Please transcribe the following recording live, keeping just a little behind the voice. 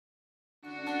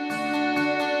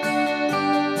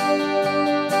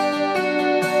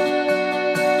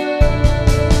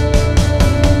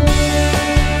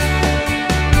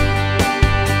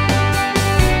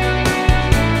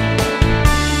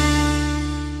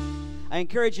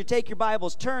encourage you to take your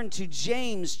Bibles, turn to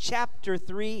James chapter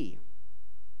 3.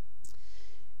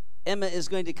 Emma is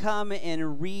going to come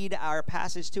and read our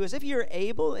passage to us. If you're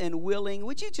able and willing,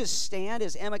 would you just stand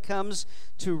as Emma comes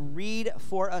to read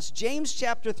for us James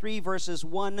chapter 3, verses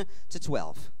 1 to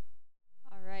 12.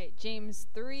 All right, James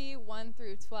 3, 1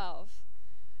 through 12.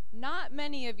 Not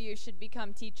many of you should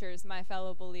become teachers, my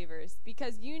fellow believers,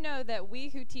 because you know that we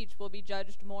who teach will be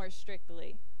judged more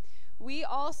strictly. We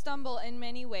all stumble in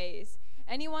many ways.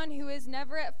 Anyone who is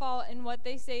never at fault in what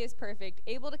they say is perfect,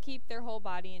 able to keep their whole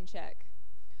body in check.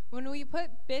 When we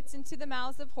put bits into the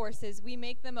mouths of horses, we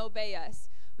make them obey us.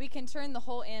 We can turn the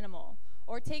whole animal.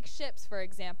 Or take ships, for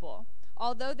example.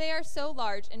 Although they are so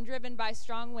large and driven by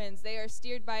strong winds, they are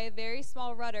steered by a very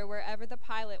small rudder wherever the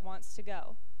pilot wants to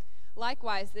go.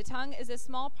 Likewise, the tongue is a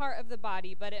small part of the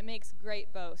body, but it makes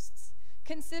great boasts.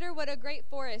 Consider what a great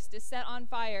forest is set on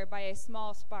fire by a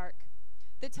small spark.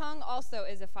 The tongue also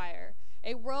is a fire,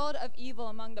 a world of evil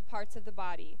among the parts of the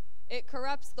body. It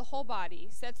corrupts the whole body,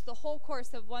 sets the whole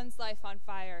course of one's life on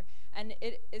fire, and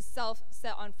it is self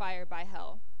set on fire by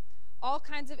hell. All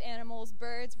kinds of animals,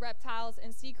 birds, reptiles,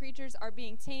 and sea creatures are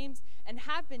being tamed and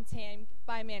have been tamed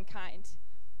by mankind.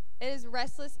 It is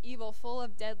restless evil full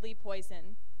of deadly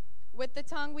poison. With the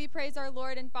tongue we praise our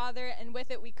Lord and Father, and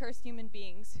with it we curse human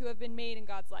beings who have been made in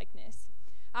God's likeness.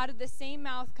 Out of the same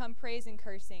mouth come praise and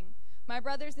cursing. My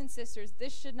brothers and sisters,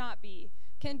 this should not be.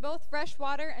 Can both fresh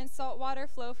water and salt water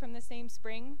flow from the same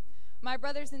spring? My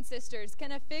brothers and sisters,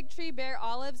 can a fig tree bear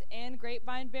olives and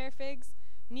grapevine bear figs?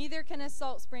 Neither can a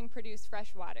salt spring produce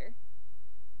fresh water.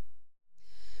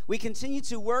 We continue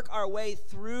to work our way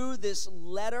through this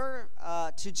letter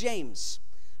to James,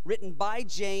 written by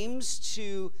James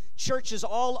to churches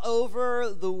all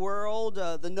over the world,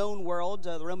 the known world,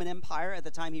 the Roman Empire at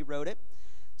the time he wrote it,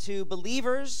 to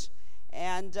believers.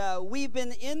 And we've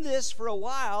been in this for a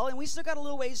while, and we still got a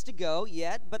little ways to go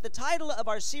yet. But the title of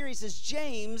our series is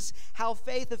James, How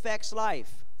Faith Affects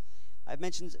Life. I've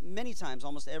mentioned many times,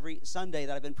 almost every Sunday,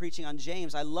 that I've been preaching on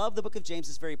James. I love the book of James.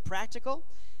 It's very practical.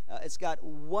 It's got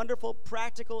wonderful,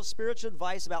 practical, spiritual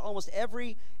advice about almost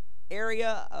every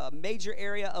area, major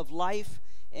area of life,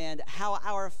 and how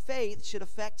our faith should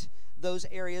affect those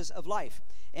areas of life.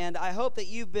 And I hope that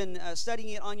you've been studying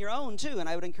it on your own, too, and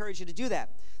I would encourage you to do that.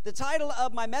 The title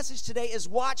of my message today is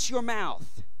Watch Your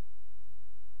Mouth.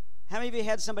 How many of you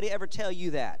had somebody ever tell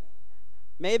you that?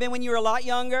 Maybe when you were a lot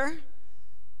younger?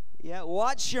 Yeah,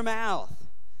 watch your mouth.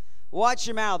 Watch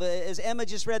your mouth. As Emma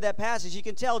just read that passage, you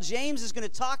can tell James is going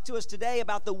to talk to us today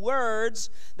about the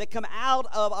words that come out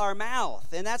of our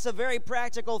mouth. And that's a very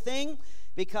practical thing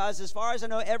because as far as I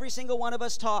know, every single one of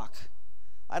us talk.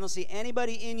 I don't see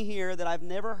anybody in here that I've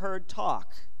never heard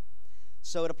talk.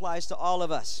 So it applies to all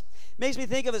of us. Makes me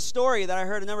think of a story that I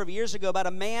heard a number of years ago about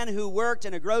a man who worked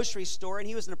in a grocery store, and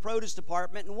he was in the produce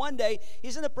department. And one day,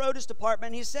 he's in the produce department,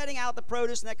 and he's setting out the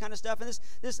produce and that kind of stuff. And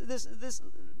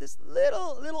this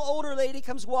little older lady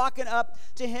comes walking up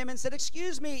to him and said,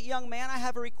 "Excuse me, young man, I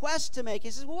have a request to make."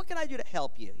 He says, "Well, what can I do to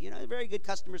help you?" You know, very good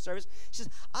customer service. She says,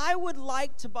 "I would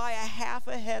like to buy a half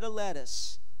a head of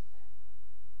lettuce."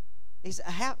 He said,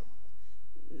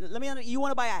 "You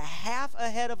want to buy a half a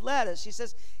head of lettuce?" She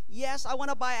says, "Yes, I want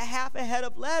to buy a half a head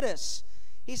of lettuce."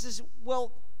 He says,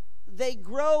 "Well, they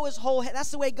grow as whole head.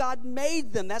 That's the way God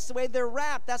made them. That's the way they're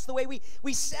wrapped. That's the way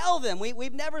we sell them.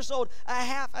 We've never sold a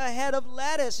half a head of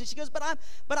lettuce." And she goes, but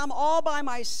I'm all by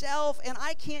myself, and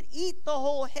I can't eat the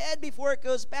whole head before it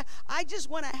goes bad. I just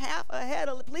want a half a head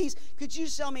of, please, could you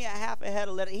sell me a half a head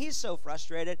of lettuce?" He's so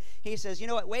frustrated. He says, "You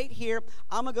know what, wait here.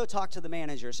 I'm going to go talk to the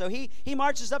manager." So he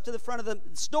marches up to the front of the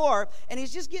store, and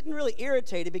he's just getting really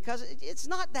irritated because it's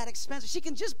not that expensive. She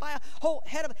can just buy a whole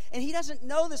head of it. And he doesn't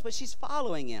know this, but she's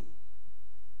following him.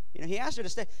 You know, he asked her to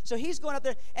stay. So he's going up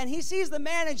there, and he sees the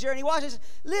manager, and he watches.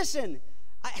 "Listen,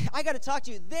 I got to talk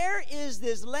to you. There is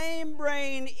this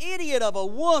lame-brained idiot of a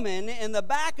woman in the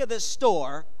back of the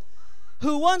store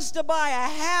who wants to buy a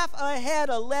half a head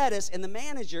of lettuce." And the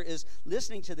manager is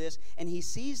listening to this, and he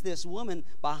sees this woman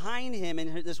behind him,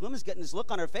 and this woman's getting this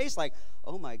look on her face like,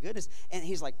 "Oh, my goodness." And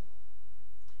he's like,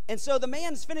 and so the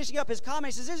man's finishing up his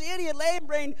comment. He says, "This idiot,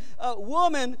 lame-brained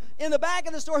woman in the back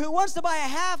of the store who wants to buy a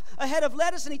half a head of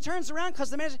lettuce," and he turns around because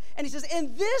the manager, and he says,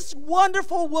 "And this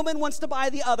wonderful woman wants to buy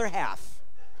the other half."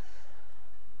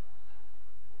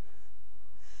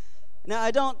 Now,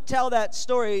 I don't tell that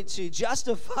story to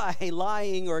justify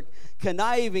lying or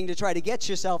conniving to try to get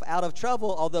yourself out of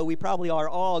trouble, although we probably are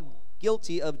all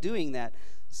guilty of doing that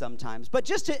sometimes. But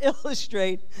just to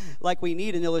illustrate, like we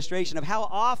need an illustration of how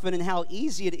often and how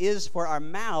easy it is for our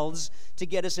mouths to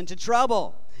get us into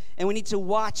trouble. And we need to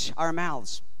watch our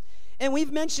mouths. And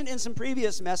we've mentioned in some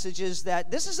previous messages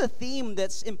that this is a theme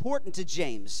that's important to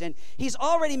James. And he's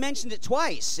already mentioned it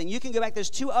twice. And you can go back. There's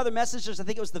 2 other messages. I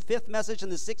think it was the 5th message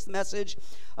and the 6th message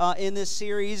in this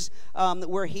series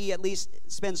where he at least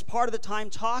spends part of the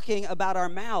time talking about our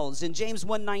mouths. In James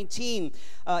 1:19,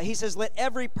 he says, "Let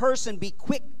every person be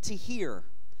quick to hear,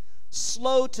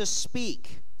 slow to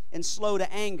speak, and slow to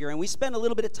anger." And we spend a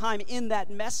little bit of time in that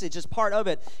message as part of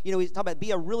it. You know, we talk about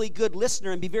be a really good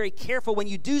listener and be very careful when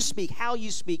you do speak, how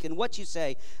you speak and what you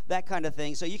say, that kind of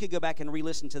thing. So you could go back and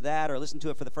re-listen to that or listen to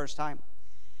it for the first time.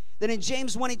 Then in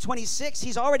James 1:26,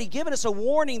 he's already given us a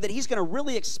warning that he's going to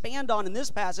really expand on in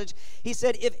this passage. He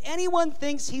said, if anyone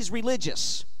thinks he's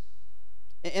religious,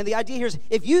 and the idea here is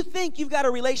if you think you've got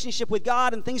a relationship with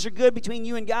God and things are good between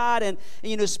you and God and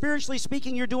you know, spiritually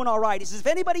speaking, you're doing all right. He says, if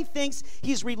anybody thinks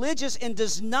he's religious and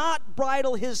does not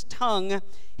bridle his tongue,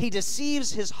 he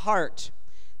deceives his heart.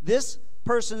 This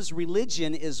person's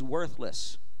religion is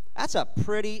worthless. That's a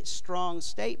pretty strong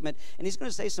statement. And he's going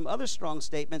to say some other strong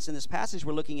statements in this passage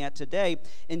we're looking at today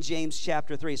in James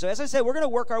chapter 3. So as I said, we're going to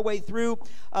work our way through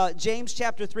James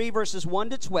chapter 3, verses 1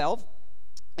 to 12.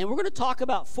 And we're going to talk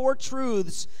about 4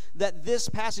 truths that this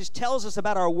passage tells us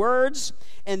about our words,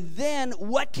 and then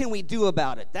what can we do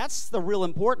about it? That's the real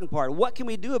important part. What can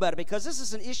we do about it? Because this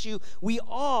is an issue we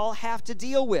all have to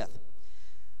deal with.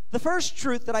 The first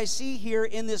truth that I see here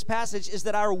in this passage is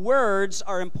that our words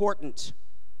are important.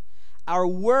 Our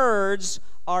words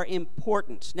are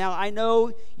important. Now, I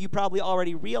know you probably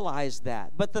already realized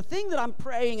that, but the thing that I'm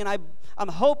praying and I'm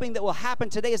hoping that will happen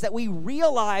today is that we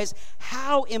realize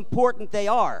how important they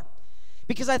are.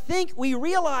 Because I think we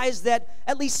realize that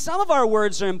at least some of our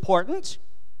words are important,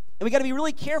 and we got to be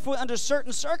really careful under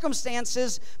certain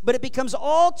circumstances, but it becomes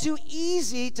all too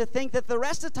easy to think that the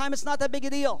rest of the time it's not that big a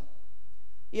deal.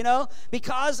 You know,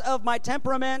 because of my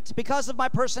temperament, because of my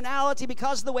personality,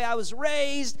 because of the way I was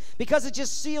raised, because it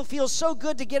just feels so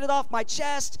good to get it off my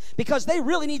chest, because they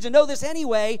really need to know this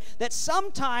anyway, that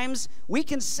sometimes we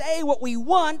can say what we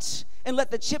want and let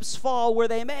the chips fall where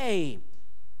they may.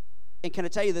 And can I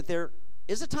tell you that there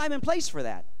is a time and place for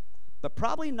that, but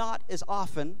probably not as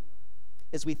often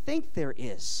as we think there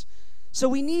is. So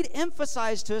we need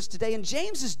emphasized to us today, and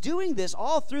James is doing this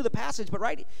all through the passage, but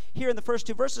right here in the first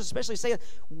 2 verses especially saying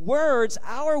words,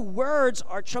 our words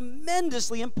are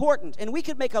tremendously important. And we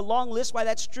could make a long list why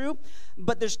that's true,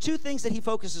 but there's 2 things that he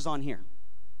focuses on here.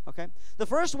 Okay? The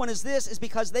first one is this, is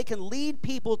because they can lead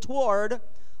people toward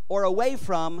or away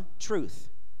from truth.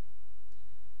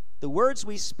 The words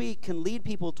we speak can lead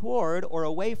people toward or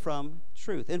away from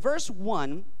truth. In verse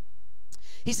 1,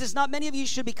 he says, not many of you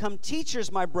should become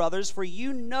teachers, my brothers, for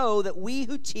you know that we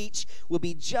who teach will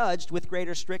be judged with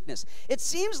greater strictness. It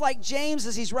seems like James,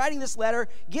 as he's writing this letter,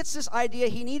 gets this idea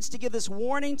he needs to give this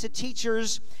warning to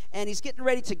teachers, and he's getting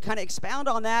ready to kind of expound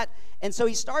on that. And so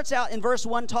he starts out in verse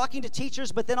 1 talking to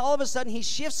teachers, but then all of a sudden he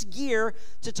shifts gear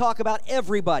to talk about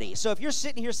everybody. So if you're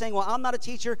sitting here saying, well, I'm not a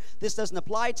teacher, this doesn't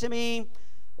apply to me,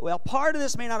 well, part of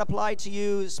this may not apply to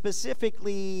you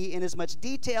specifically in as much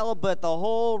detail, but the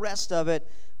whole rest of it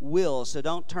will, so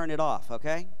don't turn it off,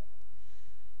 okay?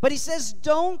 But he says,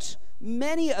 not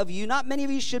many of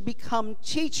you should become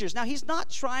teachers. Now, he's not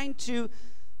trying to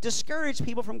discourage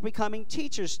people from becoming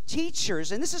teachers.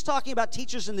 Teachers, and this is talking about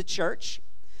teachers in the church,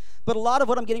 but a lot of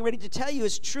what I'm getting ready to tell you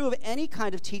is true of any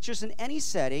kind of teachers in any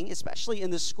setting, especially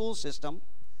in the school system.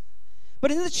 But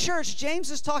in the church,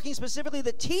 James is talking specifically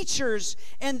that teachers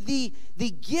and the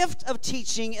gift of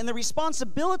teaching and the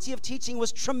responsibility of teaching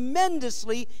was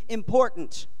tremendously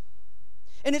important.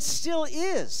 And it still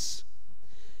is.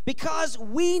 Because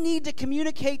we need to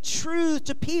communicate truth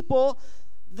to people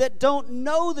that don't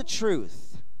know the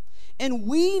truth. And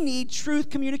we need truth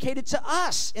communicated to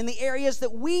us in the areas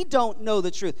that we don't know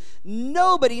the truth.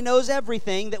 Nobody knows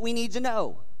everything that we need to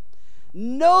know.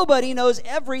 Nobody knows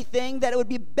everything that it would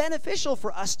be beneficial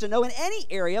for us to know in any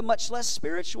area, much less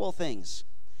spiritual things.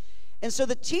 And so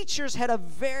the teachers had a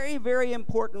very, very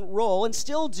important role, and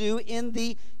still do, in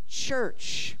the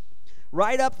church.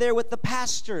 Right up there with the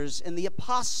pastors and the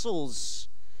apostles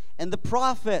and the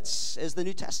prophets, as the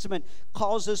New Testament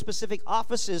calls those specific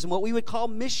offices, and what we would call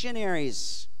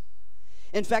missionaries.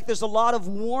 In fact, there's a lot of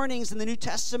warnings in the New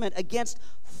Testament against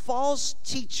false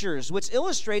teachers, which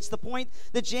illustrates the point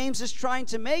that James is trying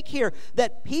to make here,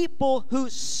 that people who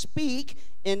speak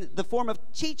in the form of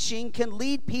teaching can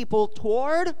lead people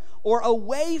toward or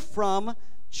away from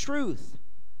truth.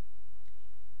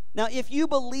 Now, if you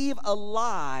believe a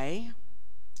lie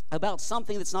about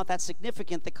something that's not that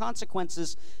significant, the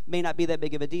consequences may not be that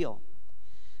big of a deal.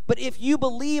 But if you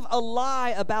believe a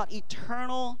lie about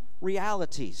eternal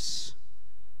realities,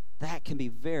 that can be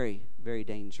very, very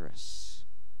dangerous.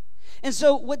 And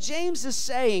so what James is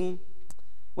saying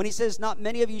when he says not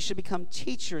many of you should become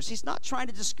teachers, he's not trying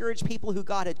to discourage people who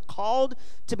God had called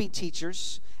to be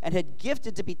teachers and had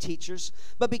gifted to be teachers,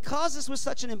 but because this was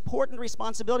such an important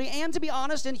responsibility, and to be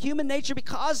honest, in human nature,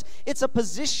 because it's a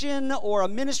position or a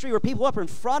ministry where people up in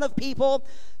front of people,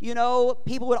 you know,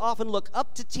 people would often look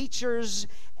up to teachers,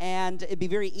 and it'd be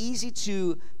very easy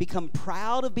to become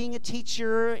proud of being a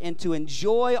teacher and to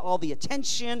enjoy all the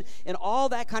attention and all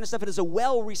that kind of stuff. It is a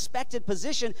well-respected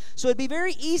position, so it'd be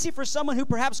very easy for someone who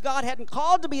perhaps God hadn't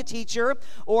called to be a teacher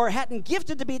or hadn't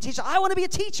gifted to be a teacher. I want to be a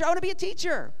teacher. I want to be a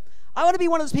teacher. I want to be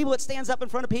one of those people that stands up in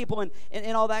front of people and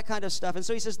all that kind of stuff. And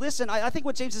so he says, listen, I think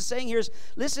what James is saying here is,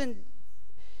 listen,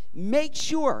 make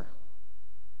sure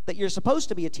that you're supposed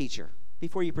to be a teacher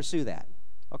before you pursue that,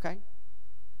 okay?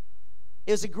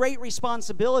 It was a great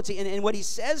responsibility. And what he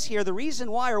says here, the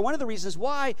reason why, or one of the reasons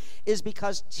why, is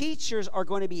because teachers are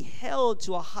going to be held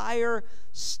to a higher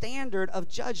standard of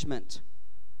judgment.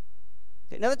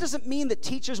 Now, that doesn't mean that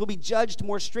teachers will be judged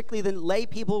more strictly than lay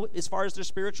people as far as their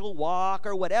spiritual walk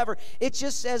or whatever. It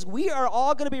just says we are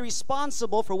all going to be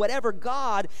responsible for whatever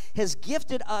God has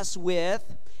gifted us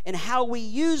with and how we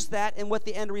use that and what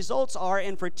the end results are.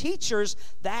 And for teachers,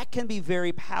 that can be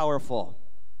very powerful.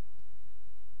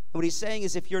 And what he's saying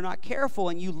is if you're not careful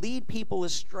and you lead people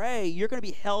astray, you're going to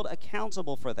be held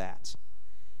accountable for that.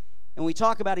 And we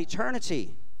talk about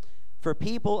eternity. For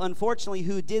people, unfortunately,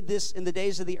 who did this in the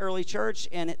days of the early church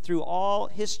and through all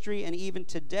history and even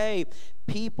today,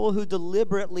 people who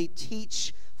deliberately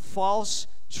teach false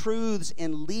truths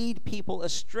and lead people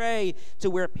astray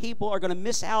to where people are going to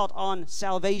miss out on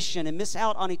salvation and miss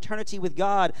out on eternity with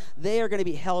God, they are going to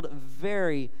be held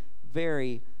very,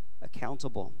 very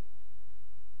accountable.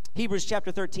 Hebrews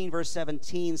chapter 13, verse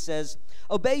 17 says,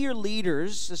 obey your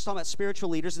leaders, this is talking about spiritual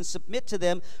leaders, and submit to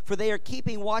them, for they are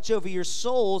keeping watch over your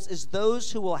souls as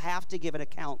those who will have to give an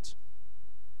account.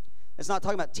 It's not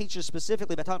talking about teachers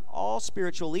specifically, but talking about all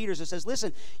spiritual leaders. It says,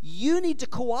 listen, you need to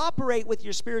cooperate with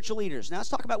your spiritual leaders. Now, let's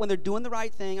talk about when they're doing the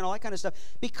right thing and all that kind of stuff,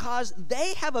 because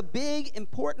they have a big,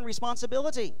 important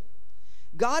responsibility.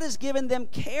 God has given them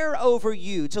care over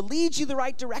you, to lead you the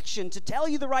right direction, to tell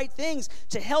you the right things,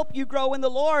 to help you grow in the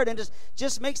Lord, and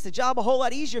just makes the job a whole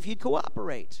lot easier if you'd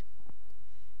cooperate.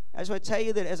 I just want to tell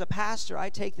you that as a pastor, I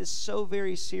take this so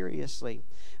very seriously,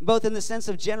 both in the sense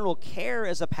of general care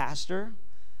as a pastor,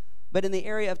 but in the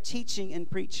area of teaching and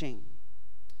preaching.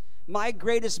 My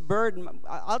greatest burden,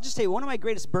 I'll just tell you, one of my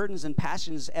greatest burdens and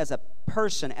passions as a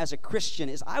person, as a Christian,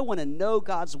 is I want to know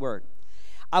God's Word.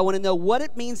 I want to know what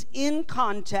it means in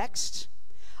context.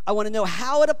 I want to know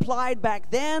how it applied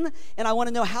back then, and I want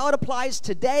to know how it applies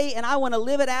today, and I want to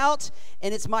live it out,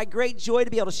 and it's my great joy to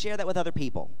be able to share that with other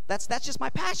people. That's just my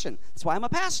passion. That's why I'm a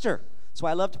pastor. That's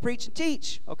why I love to preach and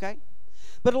teach, okay?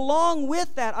 But along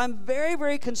with that, I'm very,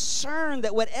 very concerned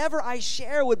that whatever I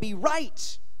share would be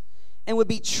right and would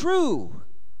be true.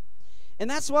 And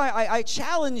that's why I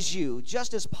challenge you,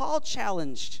 just as Paul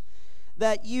challenged,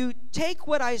 that you take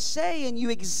what I say and you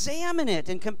examine it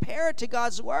and compare it to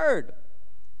God's Word.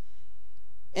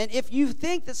 And if you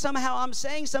think that somehow I'm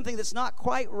saying something that's not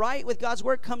quite right with God's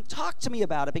Word, come talk to me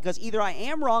about it, because either I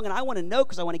am wrong and I want to know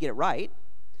because I want to get it right,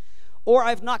 or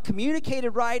I've not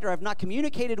communicated right, or I've not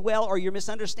communicated well, or you're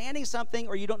misunderstanding something,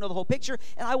 or you don't know the whole picture,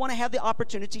 and I want to have the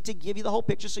opportunity to give you the whole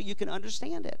picture so you can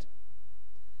understand it.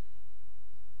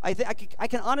 I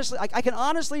can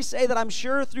honestly say that I'm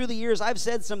sure through the years I've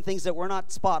said some things that were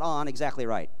not spot on exactly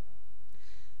right.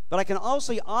 But I can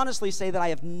also honestly say that I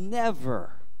have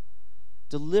never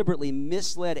deliberately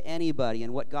misled anybody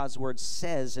in what God's Word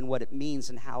says and what it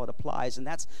means and how it applies, and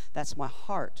that's my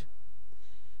heart.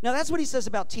 Now, that's what he says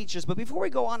about teachers, but before we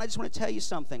go on, I just want to tell you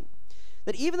something.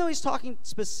 That even though he's talking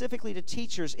specifically to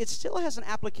teachers, it still has an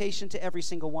application to every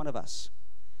single one of us.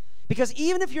 Because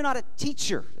even if you're not a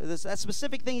teacher, that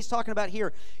specific thing he's talking about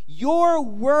here, your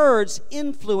words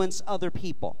influence other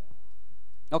people.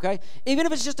 Okay? Even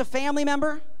if it's just a family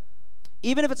member,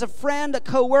 even if it's a friend, a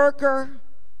coworker,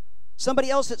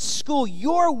 somebody else at school,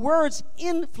 your words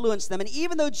influence them. And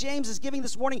even though James is giving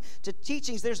this warning to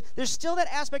teachings, there's still that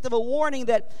aspect of a warning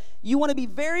that you want to be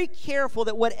very careful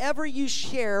that whatever you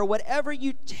share, whatever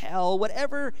you tell,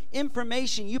 whatever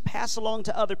information you pass along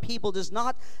to other people does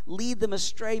not lead them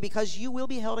astray, because you will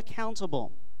be held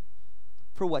accountable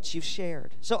for what you've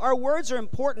shared. So our words are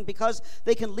important because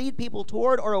they can lead people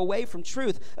toward or away from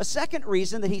truth. A second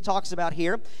reason that he talks about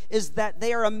here is that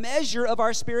they are a measure of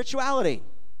our spirituality.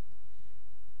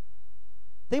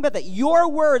 Think about that.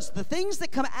 Your words, the things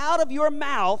that come out of your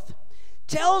mouth,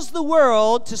 tells the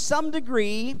world to some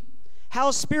degree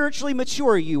how spiritually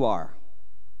mature you are.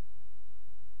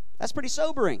 That's pretty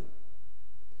sobering,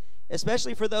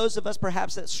 especially for those of us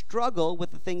perhaps that struggle with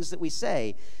the things that we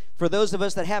say, for those of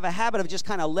us that have a habit of just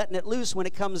kind of letting it loose when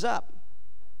it comes up.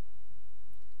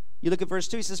 You look at verse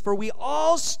 2, he says, "For we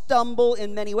all stumble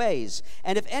in many ways.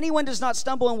 And if anyone does not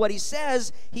stumble in what he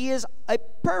says, he is a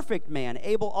perfect man,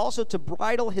 able also to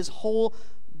bridle his whole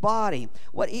body."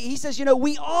 What he says,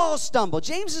 we all stumble.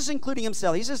 James is including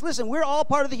himself. He says, listen, we're all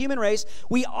part of the human race.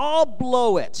 We all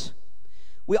blow it.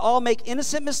 We all make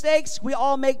innocent mistakes. We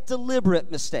all make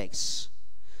deliberate mistakes.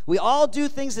 We all do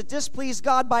things that displease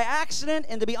God by accident.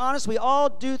 And to be honest, we all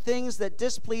do things that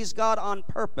displease God on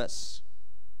purpose.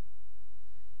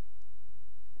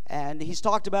 And he's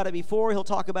talked about it before. He'll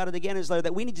talk about it again in his letter,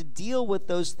 that we need to deal with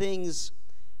those things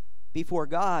before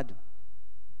God.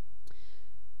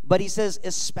 But he says,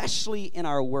 especially in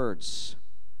our words.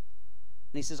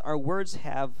 And he says, our words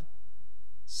have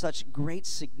such great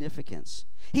significance.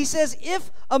 He says,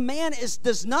 if a man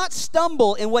does not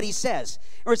stumble in what he says,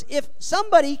 or if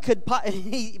somebody could,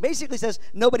 he basically says,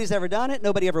 nobody's ever done it,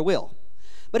 nobody ever will.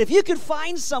 But if you could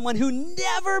find someone who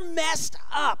never messed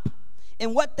up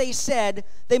in what they said,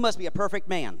 they must be a perfect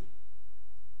man.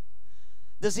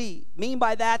 Does he mean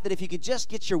by that if you could just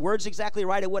get your words exactly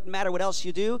right, it wouldn't matter what else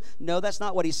you do? No, that's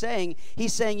not what he's saying.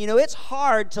 He's saying, it's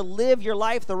hard to live your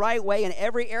life the right way in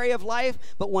every area of life,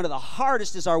 but one of the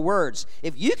hardest is our words.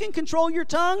 If you can control your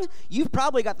tongue, you've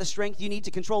probably got the strength you need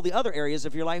to control the other areas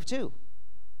of your life too.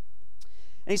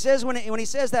 And he says when he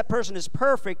says that person is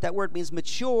perfect, that word means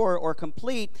mature or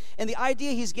complete. And the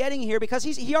idea he's getting here, because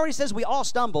he already says we all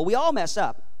stumble, we all mess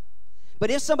up. But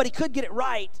if somebody could get it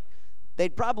right,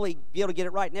 they'd probably be able to get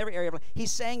it right in every area of life.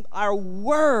 He's saying our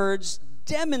words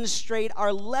demonstrate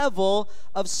our level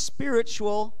of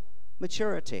spiritual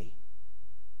maturity.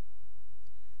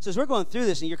 So as we're going through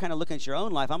this and you're kind of looking at your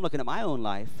own life, I'm looking at my own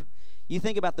life. You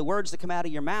think about the words that come out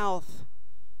of your mouth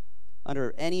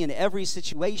under any and every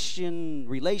situation,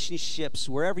 relationships,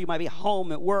 wherever you might be,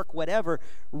 home, at work, whatever.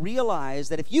 Realize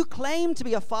that if you claim to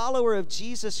be a follower of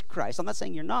Jesus Christ, I'm not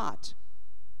saying you're not,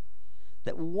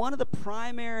 that one of the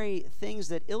primary things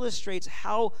that illustrates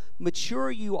how mature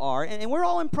you are, and we're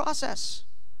all in process,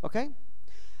 okay?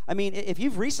 I mean, if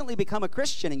you've recently become a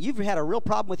Christian and you've had a real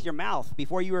problem with your mouth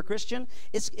before you were a Christian,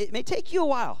 it may take you a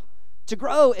while to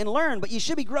grow and learn, but you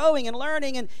should be growing and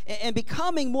learning and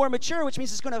becoming more mature, which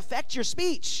means it's going to affect your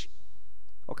speech,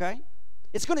 okay?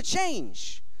 It's going to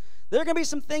change. There are going to be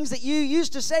some things that you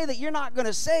used to say that you're not going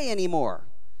to say anymore,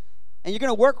 and you're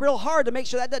going to work real hard to make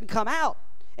sure that doesn't come out,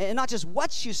 and not just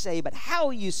what you say, but how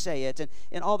you say it,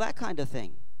 and all that kind of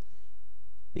thing,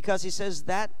 because he says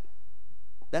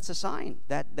that's a sign,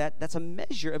 that's a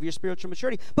measure of your spiritual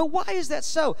maturity. But why is that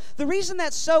so? The reason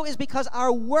that's so is because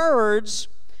our words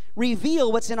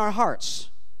reveal what's in our hearts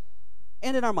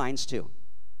and in our minds too,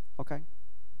 okay?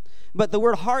 But the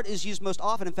word heart is used most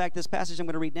often. In fact, this passage I'm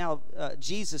going to read now,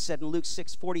 Jesus said in Luke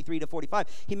 6:43-45,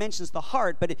 he mentions the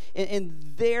heart, but in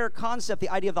their concept, the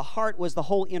idea of the heart was the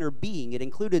whole inner being. It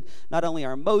included not only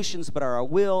our emotions, but our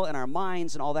will and our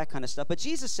minds and all that kind of stuff. But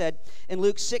Jesus said in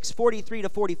Luke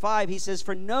 6:43-45, he says,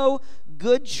 "For no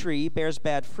good tree bears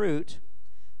bad fruit,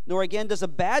 nor again does a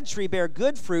bad tree bear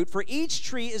good fruit, for each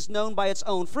tree is known by its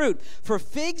own fruit. For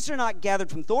figs are not gathered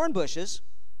from thorn bushes,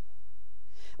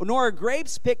 nor are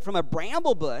grapes picked from a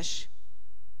bramble bush.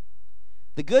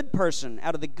 The good person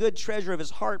out of the good treasure of his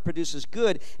heart produces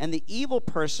good, and the evil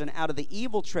person out of the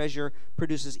evil treasure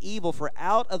produces evil. For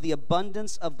out of the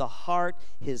abundance of the heart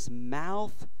his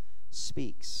mouth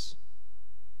speaks."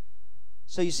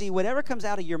 So you see, whatever comes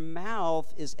out of your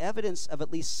mouth is evidence of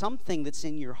at least something that's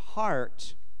in your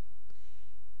heart.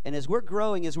 And as we're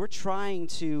growing, as we're trying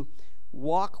to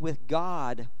walk with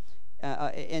God,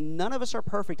 and none of us are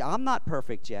perfect. I'm not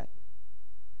perfect yet.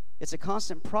 It's a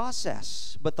constant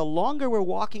process. But the longer we're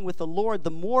walking with the Lord, the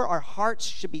more our hearts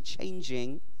should be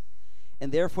changing,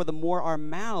 and therefore the more our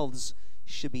mouths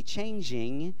should be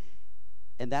changing.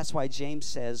 And that's why James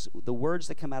says the words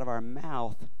that come out of our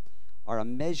mouth are a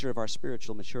measure of our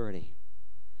spiritual maturity.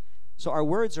 So our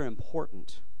words are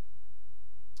important.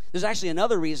 There's actually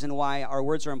another reason why our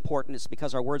words are important. It's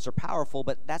because our words are powerful,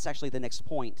 but that's actually the next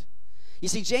point. You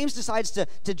see, James decides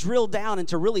to drill down and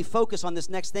to really focus on this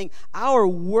next thing. Our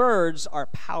words are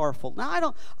powerful.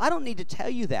 Now, I don't need to tell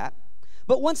you that.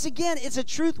 But once again, it's a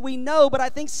truth we know, but I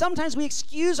think sometimes we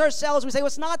excuse ourselves. We say, well,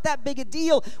 it's not that big a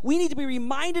deal. We need to be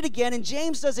reminded again, and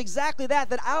James does exactly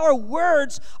that our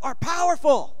words are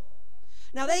powerful.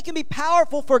 Now, they can be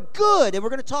powerful for good, and we're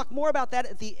going to talk more about that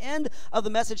at the end of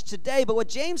the message today. But what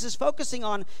James is focusing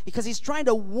on, because he's trying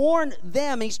to warn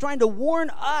them, and he's trying to warn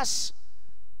us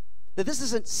that this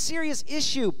is a serious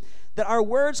issue. that our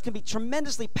words can be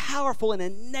tremendously powerful in a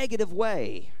negative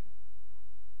way.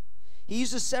 He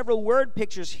uses several word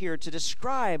pictures here to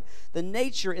describe the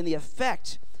nature and the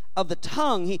effect of the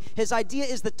tongue. His idea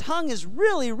is the tongue is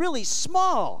really, really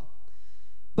small,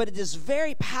 but it is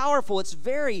very powerful. It's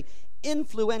very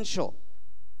influential.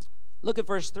 Look at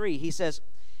verse 3. He says,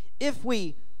 if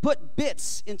we put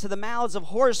bits into the mouths of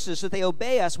horses so that they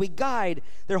obey us, we guide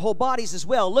their whole bodies as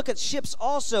well. Look at ships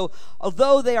also.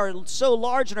 Although they are so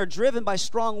large and are driven by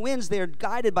strong winds, they are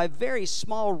guided by very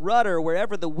small rudder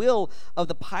wherever the will of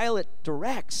the pilot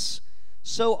directs.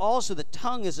 So also the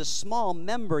tongue is a small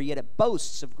member, yet it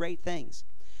boasts of great things.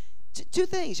 Two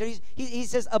things. He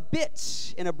says a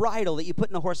bit in a bridle that you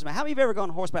put in a horse's mouth. How many of you have ever gone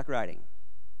horseback riding?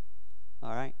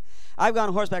 All right. I've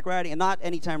gone horseback riding, and not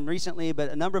anytime recently, but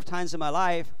a number of times in my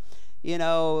life. You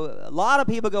know, a lot of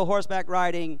people go horseback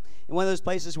riding in one of those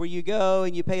places where you go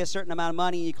and you pay a certain amount of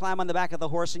money and you climb on the back of the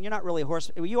horse, and you're not really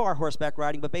you are horseback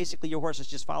riding, but basically your horse is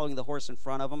just following the horse in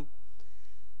front of them.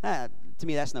 To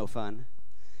me, that's no fun.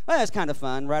 Well, that's kind of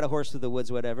fun, ride a horse through the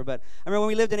woods, whatever. But I remember when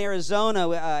we lived in Arizona,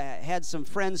 I had some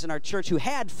friends in our church who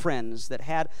had friends that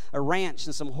had a ranch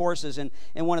and some horses. And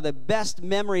one of the best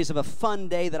memories of a fun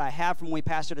day that I have from when we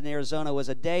pastored in Arizona was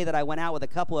a day that I went out with a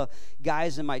couple of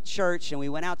guys in my church, and we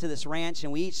went out to this ranch,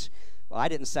 and we each, well, I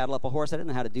didn't saddle up a horse. I didn't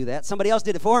know how to do that. Somebody else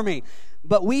did it for me.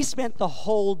 But we spent the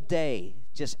whole day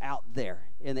just out there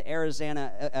in the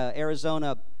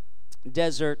Arizona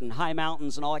desert and high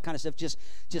mountains and all that kind of stuff, just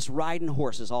riding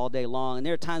horses all day long. And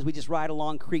there are times we just ride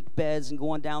along creek beds and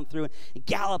going down through and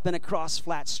galloping across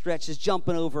flat stretches,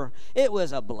 jumping over. It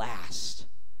was a blast.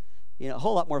 You know, a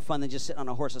whole lot more fun than just sitting on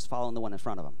a horse that's following the one in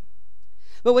front of them.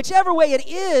 But whichever way it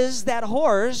is, that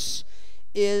horse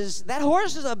is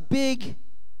a big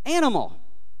animal.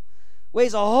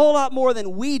 Weighs a whole lot more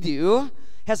than we do.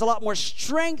 Has a lot more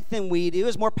strength than we do,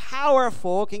 is more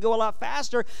powerful, can go a lot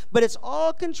faster, but it's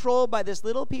all controlled by this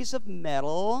little piece of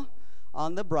metal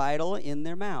on the bridle in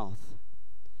their mouth.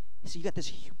 So you got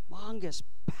this humongous,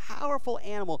 powerful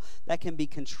animal that can be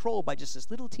controlled by just this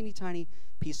little teeny tiny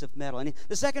piece of metal. And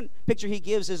the second picture he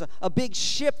gives is a big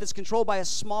ship that's controlled by a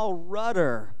small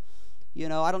rudder. You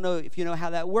know, I don't know if you know how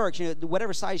that works. You know,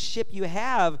 whatever size ship you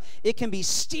have, it can be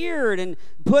steered and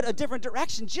put a different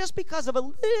direction just because of a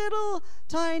little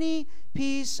tiny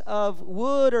piece of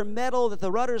wood or metal that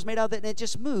the rudder is made out of, and it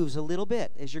just moves a little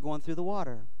bit as you're going through the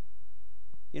water.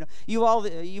 You know, you've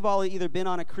all either been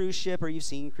on a cruise ship or you've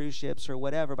seen cruise ships or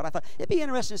whatever, but I thought it'd be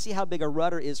interesting to see how big a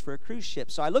rudder is for a cruise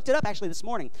ship. So I looked it up actually this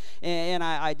morning, and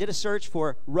I did a search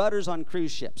for rudders on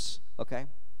cruise ships, okay?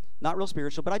 Not real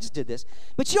spiritual, but I just did this.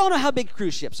 But you all know how big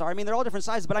cruise ships are. I mean, they're all different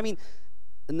sizes, but I mean,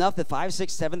 enough that 5,000,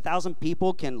 6,000, 7,000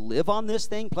 people can live on this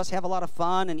thing, plus have a lot of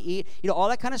fun and eat, you know, all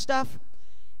that kind of stuff.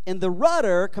 And the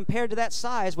rudder, compared to that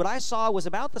size, what I saw was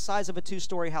about the size of a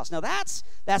 2-story house. Now, that's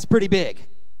pretty big.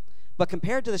 But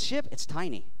compared to the ship, it's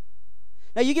tiny.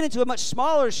 Now, you get into a much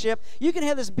smaller ship, you can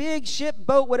have this big ship,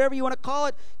 boat, whatever you want to call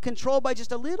it, controlled by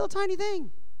just a little tiny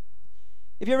thing.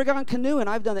 If you ever gone canoeing,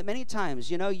 I've done that many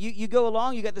times. You know, you go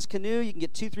along, you got this canoe, you can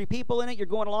get 2-3 people in it, you're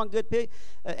going along good,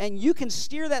 and you can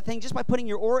steer that thing just by putting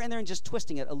your oar in there and just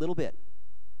twisting it a little bit.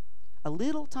 A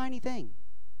little tiny thing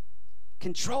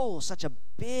controls such a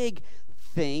big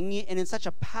thing and in such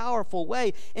a powerful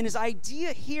way. And his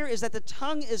idea here is that the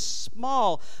tongue is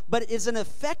small, but is an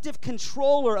effective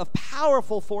controller of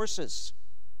powerful forces.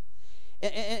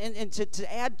 And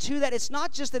to add to that, it's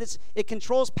not just that it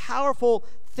controls powerful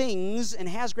things and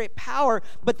has great power,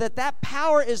 but that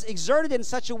power is exerted in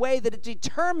such a way that it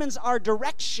determines our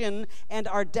direction and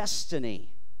our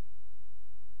destiny.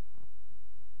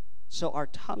 So our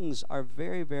tongues are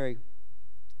very, very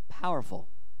powerful.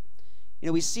 You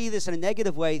know, we see this in a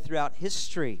negative way throughout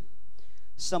history.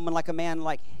 Someone like a man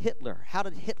like Hitler. How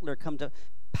did Hitler come to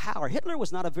power? Hitler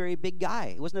was not a very big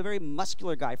guy. He wasn't a very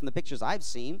muscular guy from the pictures I've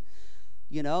seen.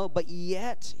 You know, but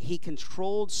yet he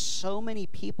controlled so many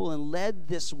people and led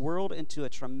this world into a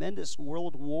tremendous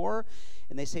world war.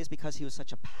 And they say it's because he was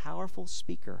such a powerful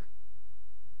speaker.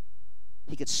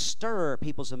 He could stir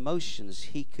people's emotions.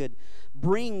 He could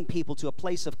bring people to a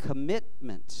place of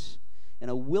commitment and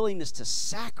a willingness to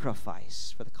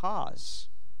sacrifice for the cause.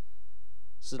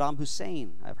 Saddam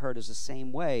Hussein, I've heard, is the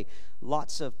same way.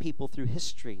 Lots of people through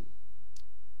history.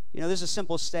 You know, there's a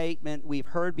simple statement we've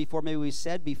heard before, maybe we've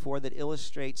said before, that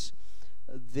illustrates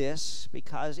this,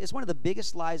 because it's one of the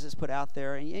biggest lies that's put out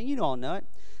there, and you all know it.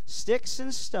 Sticks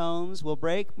and stones will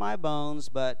break my bones,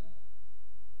 but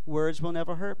words will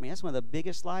never hurt me. That's one of the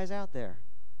biggest lies out there.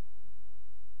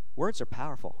 Words are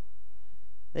powerful.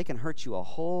 They can hurt you a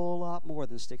whole lot more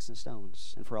than sticks and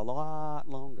stones, and for a lot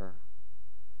longer.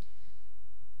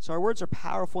 So our words are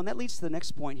powerful, and that leads to the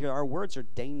next point here. Our words are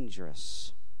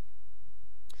dangerous.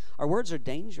 Our words are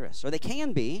dangerous, or they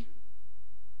can be.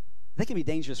 They can be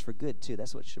dangerous for good, too.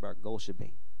 That's what our goal should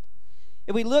be.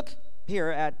 If we look here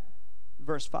at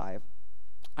verse 5,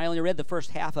 I only read the first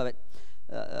half of it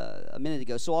a minute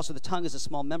ago. So also the tongue is a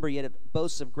small member, yet it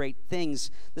boasts of great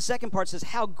things. The second part says,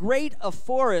 how great a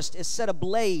forest is set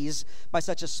ablaze by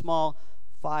such a small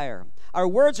fire. Our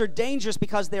words are dangerous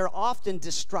because they are often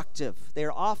destructive. They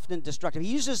are often destructive.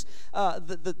 He uses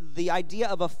the idea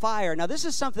of a fire. Now, this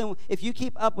is something, if you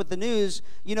keep up with the news,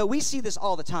 you know, we see this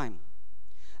all the time.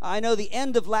 I know the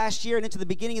end of last year and into the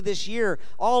beginning of this year,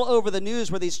 all over the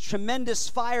news were these tremendous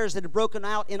fires that had broken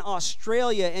out in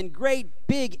Australia, and great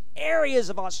big areas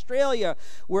of Australia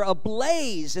were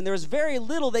ablaze, and there was very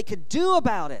little they could do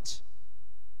about it.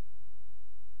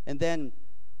 And then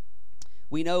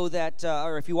we know that,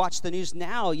 or if you watch the news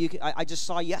now, I just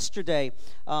saw yesterday,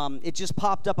 it just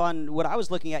popped up on what I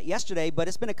was looking at yesterday, but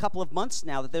it's been a couple of months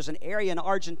now that there's an area in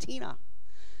Argentina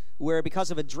where because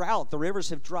of a drought, the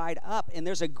rivers have dried up, and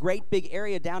there's a great big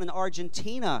area down in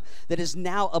Argentina that is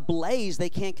now ablaze. They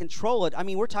can't control it. I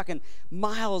mean, we're talking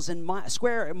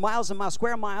square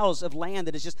miles of land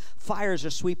that is just fires are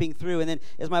sweeping through. And then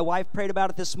as my wife prayed about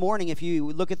it this morning, if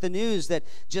you look at the news, that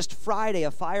just Friday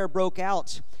a fire broke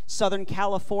out, Southern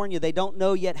California. They don't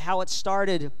know yet how it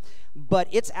started, but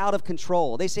it's out of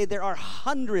control. They say there are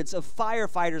hundreds of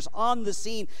firefighters on the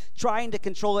scene trying to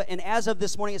control it, and as of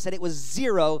this morning, it said it was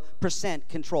 0%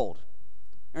 controlled.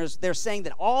 They're saying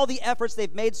that all the efforts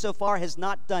they've made so far has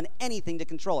not done anything to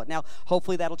control it. Now,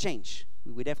 hopefully that'll change.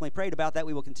 We definitely prayed about that.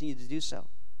 We will continue to do so.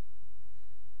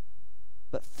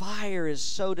 But fire is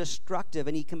so destructive,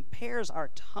 and he compares our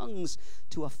tongues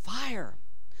to a fire.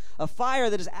 A fire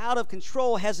that is out of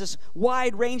control has this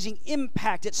wide-ranging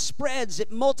impact. It spreads,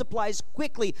 it multiplies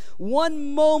quickly.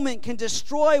 One moment can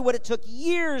destroy what it took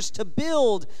years to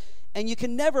build, and you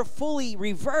can never fully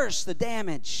reverse the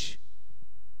damage.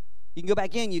 You can go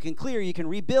back in, you can clear, you can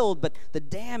rebuild, but the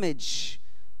damage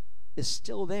is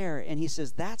still there. And he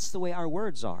says that's the way our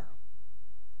words are.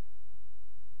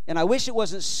 And I wish it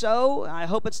wasn't so. I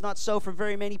hope it's not so for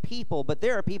very many people. But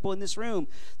there are people in this room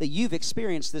that you've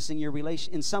experienced this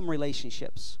in some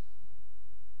relationships.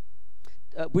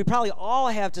 We probably all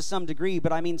have to some degree,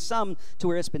 but I mean some to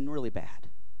where it's been really bad.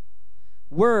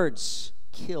 Words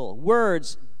kill.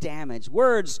 Words damage.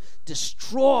 Words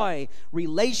destroy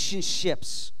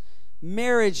relationships,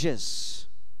 marriages.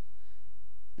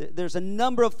 There's a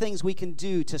number of things we can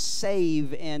do to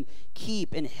save and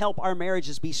keep and help our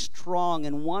marriages be strong,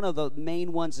 and one of the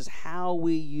main ones is how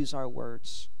we use our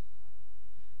words.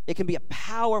 It can be a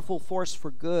powerful force for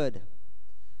good,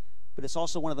 but it's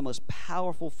also one of the most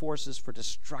powerful forces for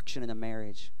destruction in a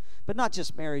marriage. But not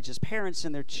just marriages, parents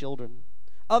and their children,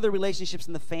 other relationships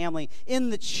in the family, in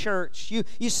the church.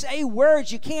 You say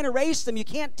words, you can't erase them, you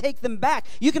can't take them back.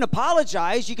 You can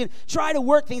apologize, you can try to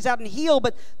work things out and heal,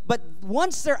 but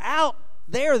once they're out,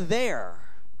 they're there.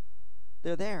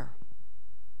 They're there.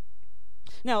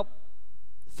 Now,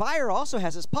 fire also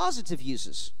has its positive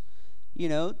uses,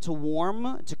 to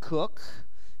warm, to cook.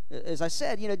 As I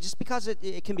said, just because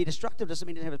it can be destructive doesn't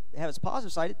mean it have its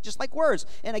positive side, just like words.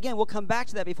 And again, we'll come back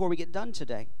to that before we get done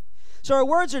today. So our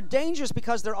words are dangerous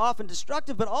because they're often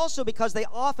destructive, but also because they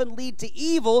often lead to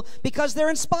evil because they're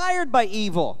inspired by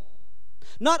evil.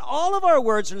 Not all of our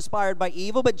words are inspired by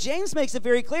evil, but James makes it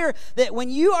very clear that when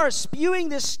you are spewing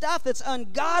this stuff that's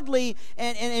ungodly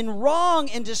and wrong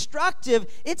and destructive,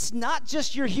 it's not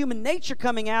just your human nature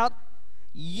coming out.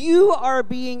 You are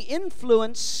being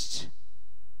influenced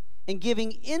and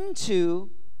giving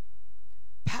into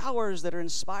powers that are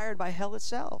inspired by hell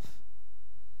itself.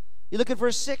 You look at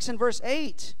verse 6 and verse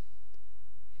 8.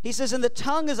 He says, and the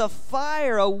tongue is a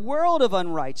fire, a world of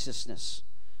unrighteousness.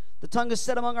 The tongue is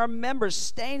set among our members,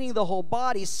 staining the whole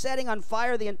body, setting on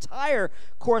fire the entire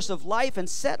course of life, and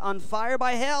set on fire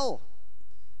by hell.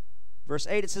 Verse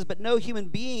 8, it says, but no human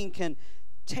being can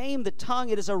tame the tongue.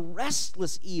 It is a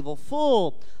restless evil,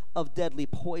 full of deadly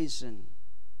poison.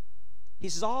 He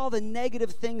says all the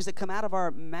negative things that come out of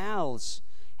our mouths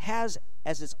has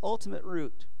as its ultimate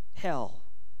root hell.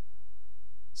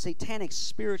 Satanic,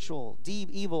 spiritual, deep,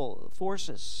 evil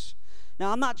forces.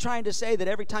 Now, I'm not trying to say that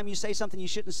every time you say something you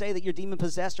shouldn't say that you're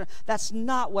demon-possessed. That's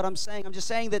not what I'm saying. I'm just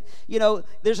saying that,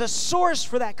 there's a source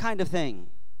for that kind of thing.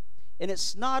 And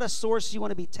it's not a source you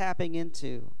want to be tapping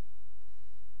into.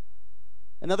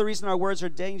 Another reason our words are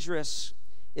dangerous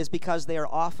is because they are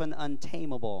often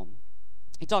untamable.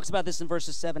 He talks about this in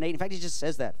verses 7, 8. In fact, he just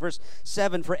says that. Verse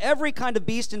 7, for every kind of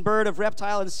beast and bird, of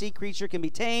reptile and sea creature can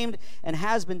be tamed and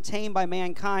has been tamed by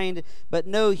mankind, but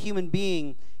no human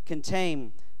being can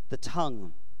tame the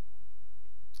tongue.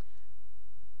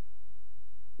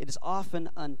 It is often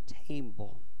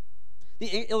untamable.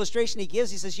 The illustration he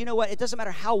gives, he says, you know what? It doesn't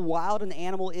matter how wild an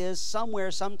animal is. Somewhere,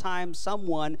 sometime,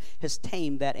 someone has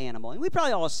tamed that animal. And we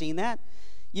probably all have seen that.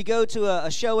 You go to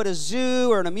a show at a zoo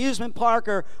or an amusement park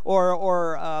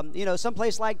or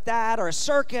someplace like that, or a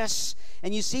circus,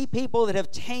 and you see people that have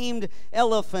tamed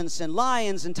elephants and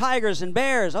lions and tigers and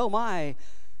bears. Oh, my.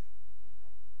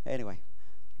 Anyway,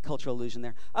 cultural illusion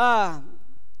there.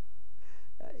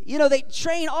 They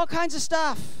train all kinds of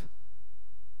stuff.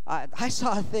 I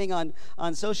saw a thing on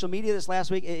social media this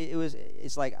last week.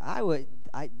 It's like,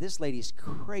 this lady's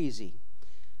crazy.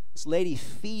 This lady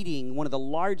feeding one of the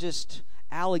largest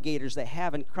alligators they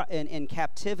have in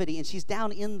captivity, and she's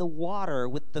down in the water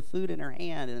with the food in her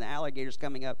hand, and the alligator's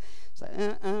coming up. It's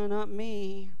like, not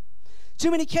me. Too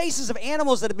many cases of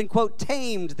animals that have been, quote,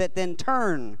 tamed that then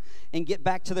turn and get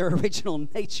back to their original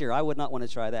nature. I would not want to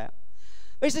try that.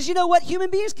 But he says, you know what? Human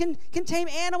beings can tame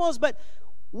animals, but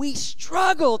we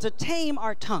struggle to tame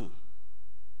our tongue.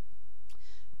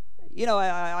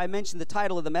 I mentioned the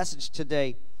title of the message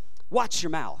today, Watch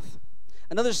Your Mouth.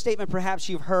 Another statement perhaps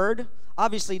you've heard,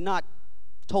 obviously not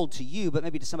told to you, but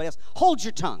maybe to somebody else. Hold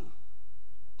your tongue.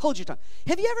 Hold your tongue.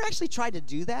 Have you ever actually tried to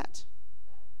do that?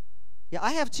 Yeah,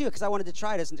 I have too, because I wanted to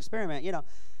try it as an experiment.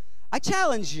 I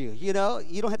challenge you, you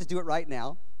don't have to do it right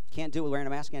now. Can't do it with wearing a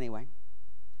mask anyway.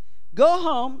 Go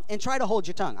home and try to hold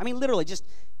your tongue. I mean, literally, just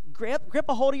grip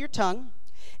a hold of your tongue,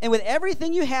 and with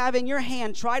everything you have in your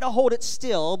hand, try to hold it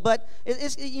still. But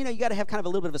you got to have kind of a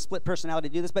little bit of a split personality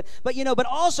to do this. But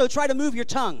also try to move your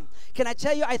tongue. Can I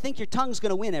tell you? I think your tongue's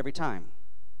going to win every time.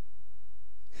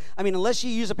 I mean, unless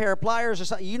you use a pair of pliers or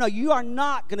something, you are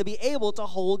not going to be able to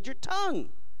hold your tongue.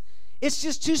 It's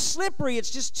just too slippery. It's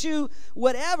just too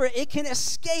whatever. It can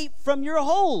escape from your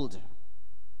hold.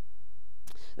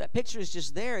 That picture is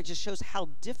just there. It just shows how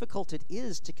difficult it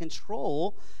is to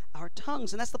control our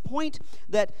tongues. And that's the point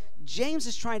that James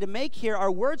is trying to make here.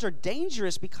 Our words are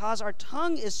dangerous because our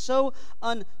tongue is so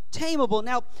untamable.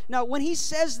 Now, when he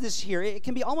says this here, it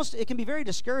can be very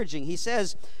discouraging. He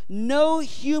says, no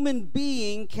human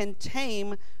being can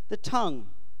tame the tongue.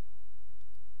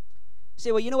 You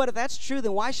say, well, you know what? If that's true,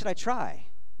 then why should I try?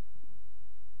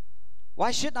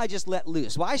 Why shouldn't I just let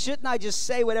loose? Why shouldn't I just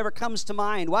say whatever comes to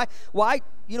mind? Why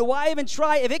even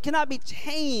try if it cannot be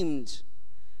tamed?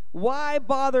 Why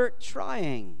bother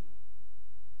trying?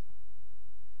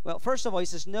 Well, first of all, he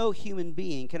says, no human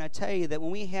being. Can I tell you that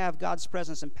when we have God's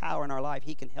presence and power in our life,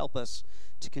 he can help us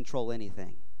to control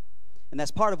anything. And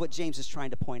that's part of what James is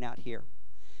trying to point out here.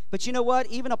 But you know what?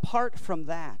 Even apart from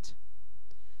that,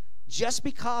 just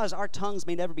because our tongues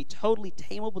may never be totally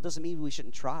tameable doesn't mean we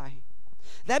shouldn't try.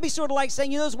 That'd be sort of like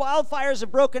saying, those wildfires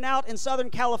have broken out in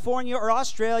Southern California or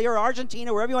Australia or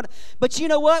Argentina, wherever you want. But you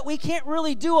know what? We can't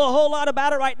really do a whole lot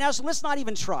about it right now, so let's not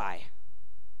even try.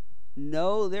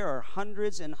 No, there are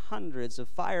hundreds and hundreds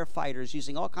of firefighters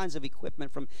using all kinds of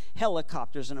equipment from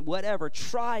helicopters and whatever,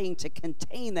 trying to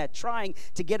contain that, trying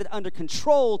to get it under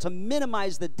control, to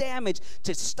minimize the damage,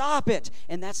 to stop it.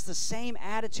 And that's the same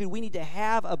attitude we need to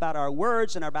have about our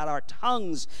words and about our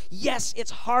tongues. Yes,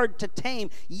 it's hard to tame.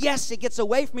 Yes, it gets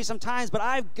away from me sometimes, but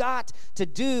I've got to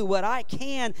do what I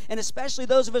can, and especially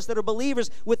those of us that are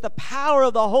believers, with the power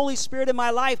of the Holy Spirit in my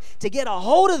life, to get a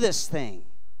hold of this thing.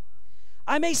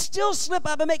 I may still slip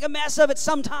up and make a mess of it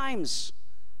sometimes.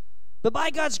 But by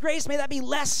God's grace, may that be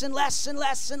less and less and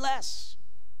less and less.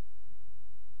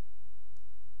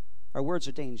 Our words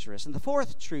are dangerous. And the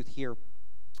fourth truth here,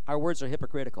 our words are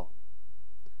hypocritical.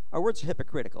 Our words are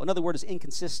hypocritical. Another word is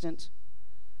inconsistent.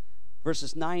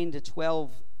 Verses 9 to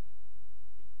 12.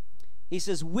 He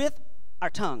says, with our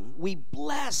tongue, we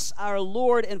bless our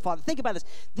Lord and Father. Think about this.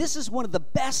 This is one of the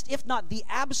best, if not the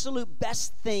absolute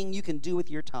best thing you can do with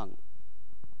your tongue.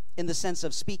 In the sense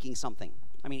of speaking something.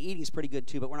 I mean, eating is pretty good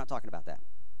too, but we're not talking about that.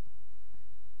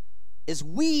 Is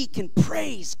we can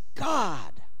praise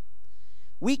God.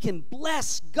 We can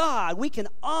bless God. We can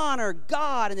honor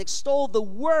God and extol the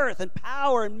worth and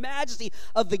power and majesty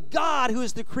of the God who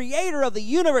is the creator of the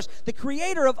universe, the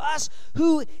creator of us,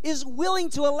 who is willing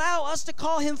to allow us to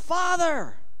call him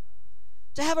Father,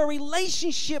 to have a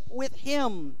relationship with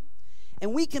him.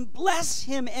 And we can bless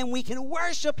him and we can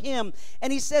worship him.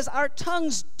 And he says our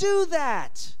tongues do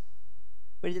that.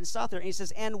 But he didn't stop there. And he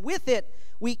says, and with it,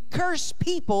 we curse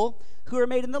people who are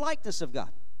made in the likeness of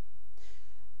God.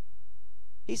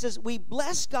 He says, we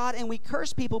bless God and we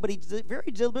curse people, but he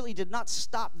very deliberately did not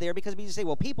stop there, because we just say,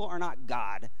 well, people are not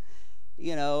God.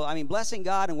 Blessing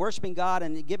God and worshiping God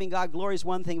and giving God glory is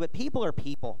one thing, but people are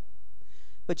people.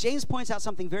 But James points out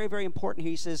something very, very important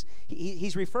here. He says,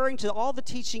 he's referring to all the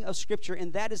teaching of Scripture,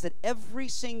 and that is that every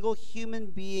single human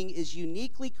being is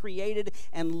uniquely created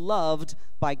and loved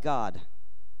by God.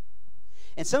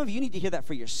 And some of you need to hear that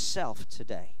for yourself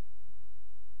today.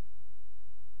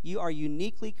 You are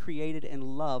uniquely created and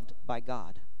loved by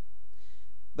God.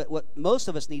 But what most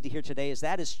of us need to hear today is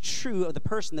that is true of the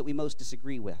person that we most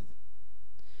disagree with.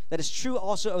 That is true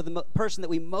also of the person that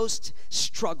we most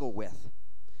struggle with.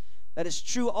 That is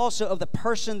true also of the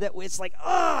person that it's like,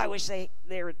 oh, I wish they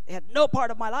had no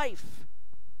part of my life.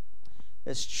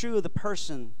 That's true of the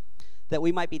person that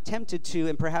we might be tempted to,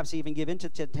 and perhaps even give into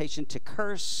temptation to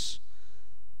curse,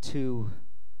 to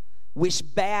wish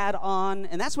bad on.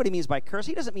 And that's what he means by curse.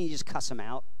 He doesn't mean you just cuss them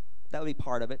out. That would be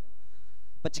part of it.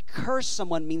 But to curse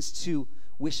someone means to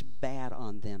wish bad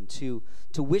on them, to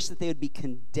wish that they would be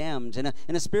condemned.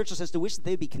 In a spiritual sense, to wish that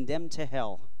they would be condemned to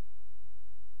hell.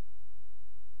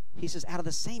 He says, out of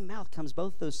the same mouth comes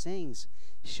both those things.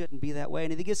 Shouldn't be that way.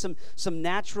 And he gives some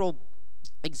natural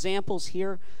examples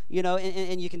here,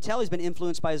 and you can tell he's been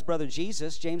influenced by his brother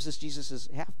Jesus. James is Jesus'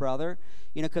 half-brother,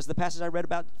 because the passage I read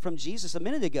about from Jesus a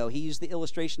minute ago, he used the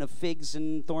illustration of figs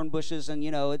and thorn bushes, and,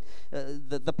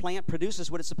 the plant produces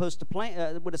what it's supposed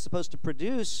to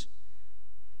produce.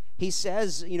 He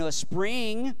says, a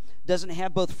spring doesn't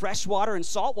have both fresh water and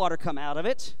salt water come out of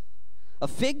it. A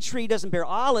fig tree doesn't bear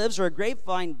olives, or a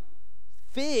grapevine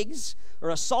figs, or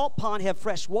a salt pond have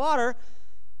fresh water.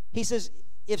 He says,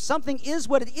 if something is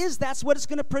what it is, that's what it's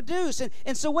going to produce.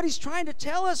 And so what he's trying to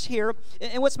tell us here,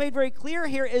 and what's made very clear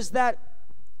here, is that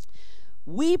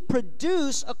we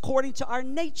produce according to our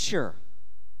nature.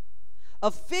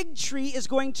 A fig tree is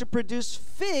going to produce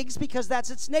figs because that's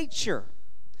its nature.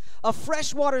 A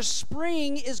freshwater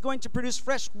spring is going to produce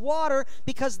fresh water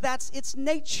because that's its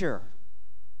nature.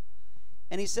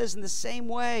 And he says in the same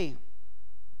way,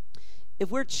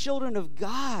 if we're children of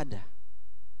God,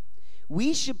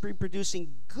 we should be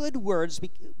producing good words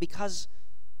because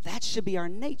that should be our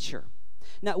nature.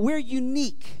 Now, we're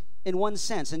unique in one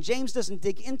sense, and James doesn't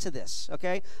dig into this,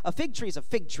 okay? A fig tree is a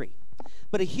fig tree,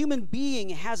 but a human being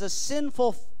has a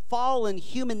sinful, fallen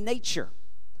human nature.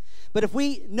 But if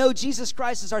we know Jesus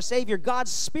Christ as our Savior,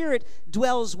 God's Spirit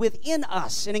dwells within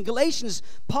us. And in Galatians,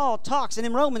 Paul talks, and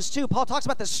in Romans too, Paul talks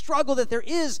about the struggle that there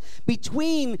is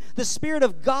between the Spirit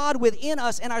of God within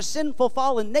us and our sinful,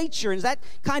 fallen nature. And that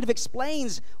kind of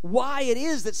explains why it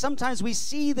is that sometimes we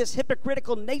see this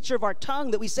hypocritical nature of our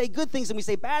tongue, that we say good things and we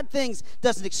say bad things.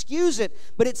 Doesn't excuse it,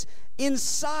 but it's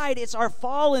inside, it's our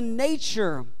fallen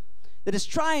nature that is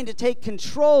trying to take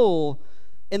control,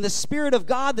 and the Spirit of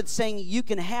God that's saying you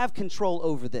can have control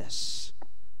over this.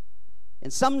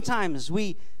 And sometimes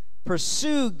we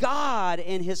pursue God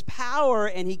and His power,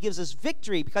 and He gives us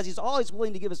victory because He's always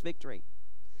willing to give us victory.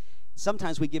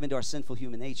 Sometimes we give into our sinful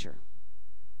human nature,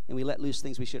 and we let loose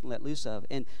things we shouldn't let loose of.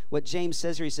 And what James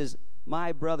says here, he says,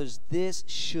 my brothers, this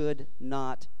should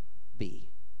not be.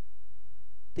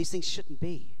 These things shouldn't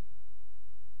be.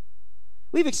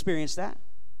 We've experienced that.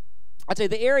 I'll tell you,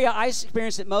 the area I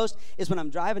experience it most is when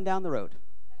I'm driving down the road.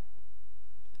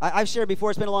 I've shared before,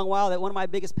 it's been a long while, that one of my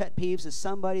biggest pet peeves is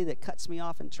somebody that cuts me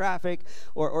off in traffic,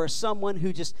 or someone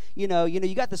who just, you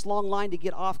got this long line to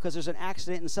get off because there's an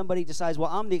accident, and somebody decides,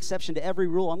 well, I'm the exception to every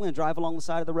rule. I'm going to drive along the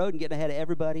side of the road and get ahead of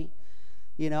everybody.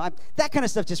 That kind of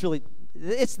stuff just really,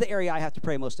 it's the area I have to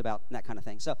pray most about, and that kind of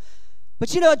thing. But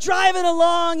driving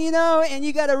along, and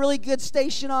you got a really good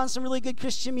station on, some really good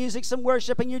Christian music, some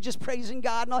worship, and you're just praising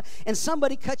God, and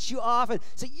somebody cuts you off and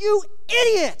say, you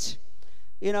idiot!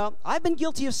 I've been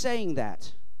guilty of saying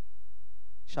that.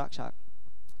 Shock, shock.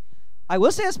 I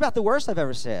will say that's about the worst I've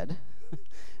ever said.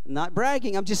 Not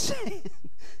bragging, I'm just saying.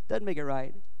 Doesn't make it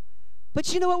right.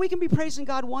 But you know what? We can be praising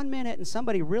God 1 minute and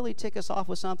somebody really tick us off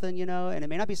with something, and it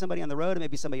may not be somebody on the road. It may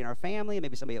be somebody in our family. It may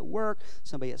be somebody at work,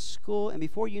 somebody at school. And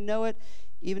before you know it,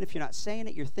 even if you're not saying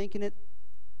it, you're thinking it,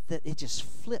 that it just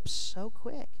flips so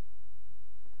quick.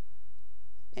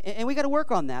 And we got to work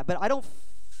on that. But I don't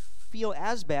feel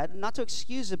as bad, not to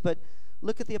excuse it, but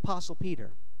look at the Apostle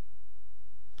Peter.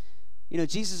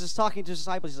 Jesus is talking to his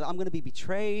disciples. He says, I'm going to be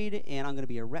betrayed, and I'm going to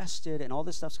be arrested, and all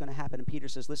this stuff's going to happen. And Peter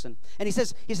says, listen. And he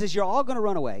says, you're all going to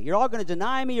run away. You're all going to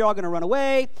deny me. You're all going to run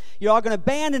away. You're all going to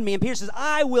abandon me. And Peter says,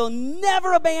 I will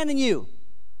never abandon you.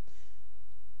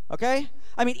 Okay?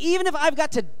 Even if I've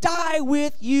got to die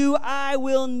with you, I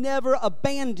will never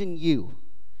abandon you.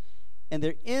 And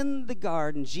they're in the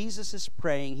garden. Jesus is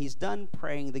praying. He's done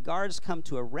praying. The guards come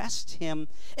to arrest him.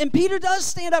 And Peter does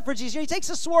stand up for Jesus. He takes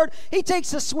a sword, he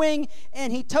takes a swing,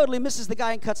 and he totally misses the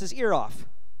guy and cuts his ear off.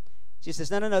 Jesus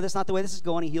says, no, that's not the way this is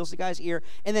going. He heals the guy's ear.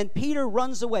 And then Peter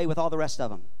runs away with all the rest of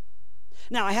them.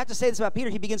 Now, I have to say this about Peter.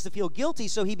 He begins to feel guilty,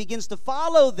 so he begins to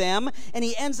follow them, and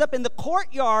he ends up in the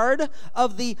courtyard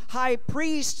of the high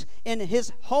priest in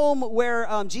his home where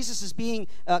Jesus is being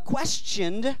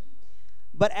questioned.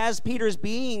 But as Peter's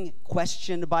being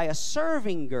questioned by a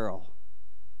serving girl,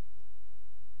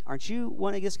 aren't you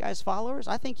one of this guy's followers?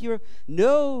 I think you're,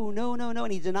 no.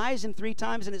 And he denies him 3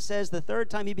 times, and it says the 3rd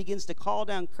time he begins to call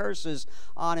down curses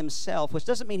on himself, which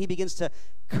doesn't mean he begins to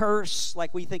curse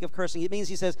like we think of cursing. It means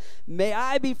he says, may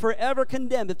I be forever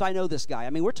condemned if I know this guy. I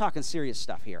mean, we're talking serious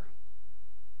stuff here.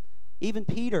 Even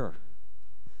Peter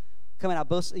coming out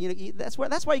both, that's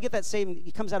why you get that same,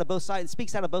 he comes out of both sides,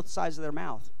 speaks out of both sides of their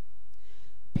mouth.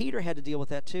 Peter had to deal with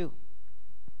that too.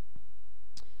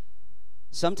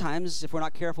 Sometimes, if we're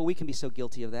not careful, we can be so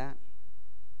guilty of that.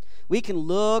 We can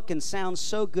look and sound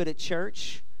so good at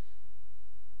church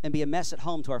and be a mess at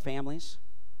home to our families.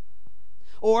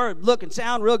 Or look and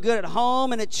sound real good at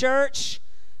home and at church,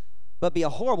 but be a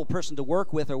horrible person to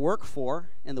work with or work for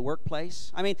in the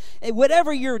workplace. I mean,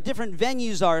 whatever your different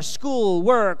venues are, school,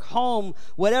 work, home,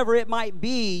 whatever it might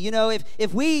be,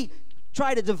 if we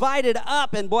try to divide it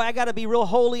up, and boy, I got to be real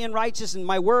holy and righteous and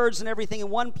my words and everything in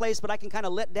one place, but I can kind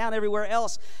of let down everywhere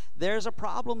else. There's a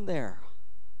problem there.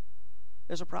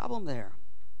 There's a problem there.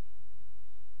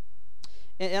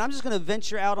 And I'm just going to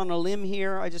venture out on a limb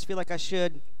here. I just feel like I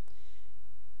should.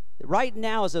 Right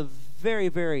now is a very,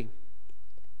 very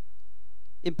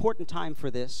important time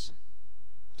for this.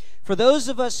 For those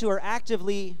of us who are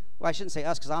actively, well, I shouldn't say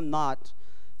us because I'm not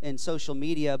in social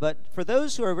media, but for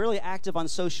those who are really active on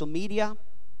social media,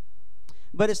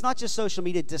 but it's not just social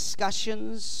media,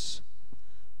 discussions,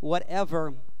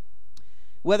 whatever,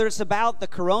 whether it's about the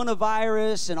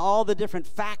coronavirus and all the different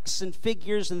facts and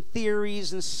figures and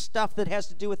theories and stuff that has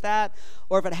to do with that,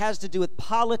 or if it has to do with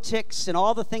politics and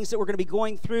all the things that we're going to be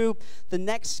going through the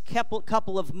next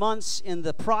couple of months in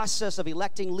the process of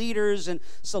electing leaders and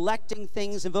selecting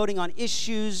things and voting on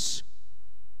issues,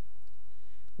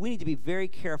 we need to be very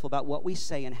careful about what we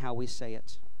say and how we say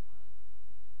it.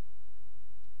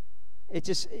 It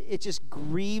just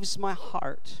grieves my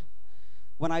heart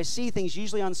when I see things,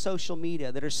 usually on social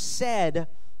media, that are said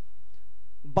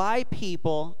by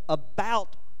people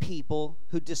about people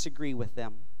who disagree with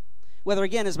them. Whether,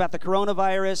 again, it's about the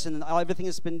coronavirus and everything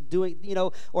it's been doing,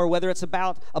 or whether it's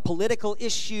about a political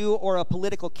issue or a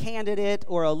political candidate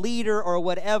or a leader or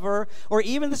whatever, or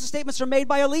even the statements are made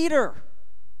by a leader.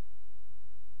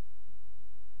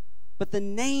 But the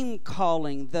name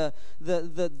calling, the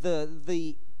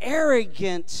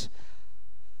arrogant,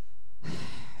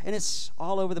 and it's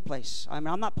all over the place. I mean,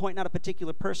 I'm not pointing out a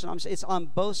particular person. It's on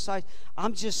both sides.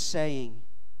 I'm just saying,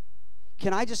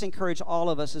 can I just encourage all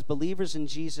of us as believers in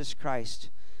Jesus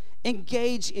Christ,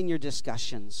 engage in your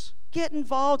discussions. Get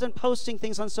involved in posting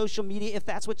things on social media if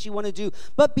that's what you want to do.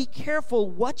 But be careful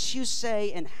what you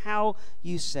say and how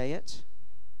you say it.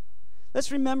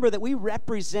 Let's remember that we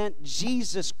represent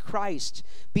Jesus Christ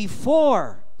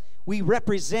before we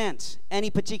represent any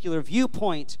particular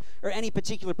viewpoint or any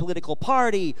particular political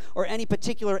party or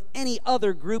any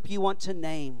other group you want to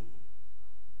name.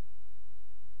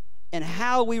 And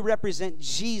how we represent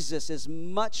Jesus is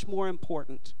much more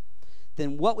important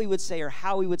than what we would say or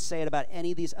how we would say it about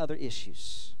any of these other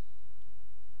issues.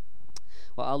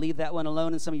 Well, I'll leave that one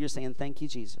alone, and some of you are saying, thank you,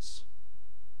 Jesus.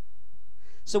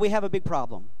 So we have a big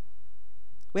problem.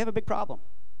 We have a big problem.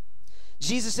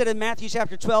 Jesus said in Matthew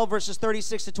chapter 12, verses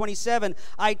 36 to 27,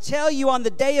 I tell you, on the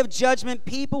day of judgment,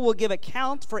 people will give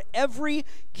account for every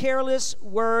careless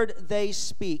word they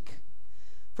speak.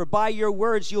 For by your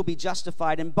words you will be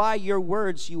justified, and by your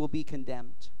words you will be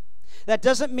condemned. That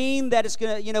doesn't mean that it's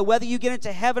going to, whether you get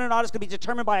into heaven or not, it's going to be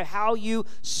determined by how you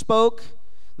spoke.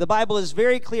 The Bible is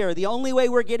very clear. The only way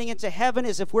we're getting into heaven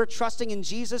is if we're trusting in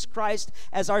Jesus Christ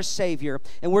as our Savior.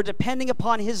 And we're depending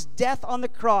upon His death on the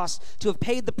cross to have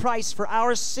paid the price for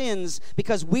our sins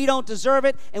because we don't deserve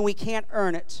it and we can't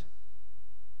earn it.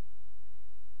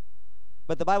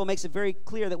 But the Bible makes it very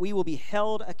clear that we will be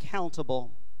held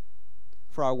accountable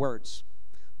for our words.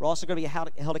 We're also going to be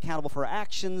held accountable for our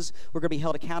actions. We're going to be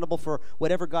held accountable for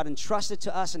whatever God entrusted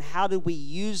to us and how did we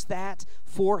use that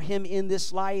for Him in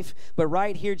this life. But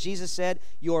right here, Jesus said,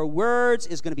 your words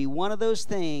is going to be one of those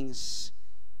things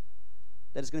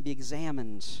that is going to be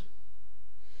examined.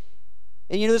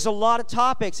 And there's a lot of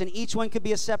topics, and each one could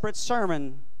be a separate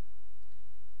sermon.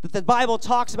 But the Bible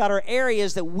talks about are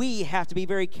areas that we have to be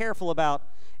very careful about.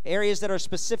 Areas that are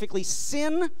specifically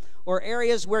sin, or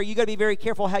areas where you got to be very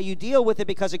careful how you deal with it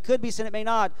because it could be sin, it may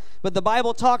not. But the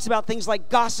Bible talks about things like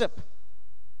gossip.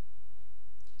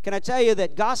 Can I tell you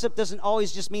that gossip doesn't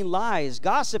always just mean lies?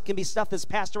 Gossip can be stuff that's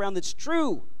passed around that's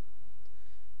true.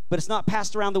 but it's not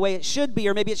passed around the way it should be,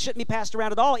 or maybe it shouldn't be passed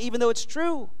around at all, even though it's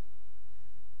true,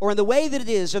 or in the way that it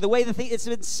is, or the way that it's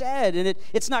been said, and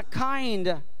it's not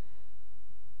kind.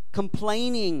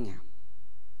 Complaining.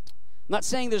 I'm not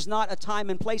saying there's not a time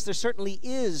and place. There certainly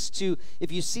is to,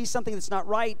 if you see something that's not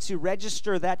right, to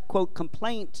register that, quote,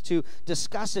 complaint, to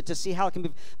discuss it, to see how it can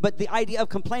be. But the idea of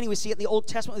complaining, we see it in the Old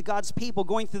Testament with God's people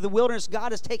going through the wilderness.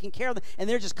 God is taking care of them, and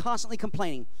they're just constantly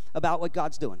complaining about what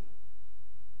God's doing.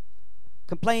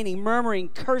 Complaining, murmuring,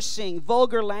 cursing,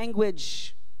 vulgar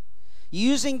language,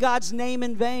 using God's name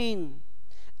in vain.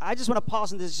 I just want to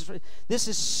pause on this. This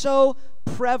is so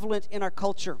prevalent in our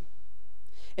culture.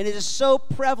 And it is so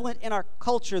prevalent in our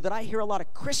culture that I hear a lot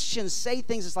of Christians say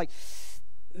things. It's like,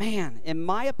 man, in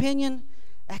my opinion,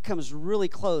 that comes really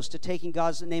close to taking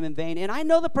God's name in vain. And I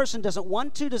know the person doesn't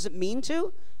want to, doesn't mean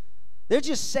to. They're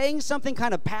just saying something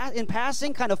kind of in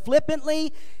passing, kind of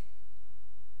flippantly.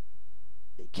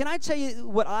 Can I tell you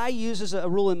what I use as a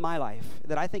rule in my life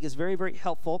that I think is very, very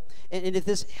helpful? And if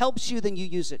this helps you, then you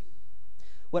use it.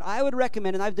 What I would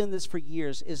recommend, and I've done this for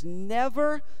years, is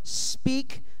never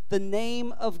speak the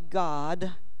name of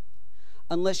God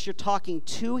unless you're talking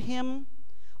to Him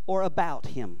or about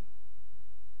Him.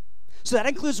 So that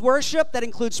includes worship, that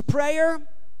includes prayer.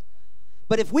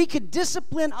 But if we could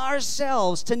discipline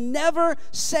ourselves to never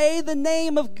say the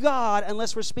name of God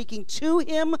unless we're speaking to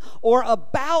Him or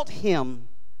about Him,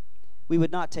 we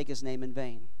would not take His name in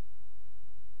vain.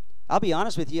 I'll be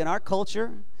honest with you, in our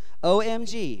culture,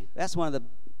 OMG, that's one of the,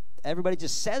 everybody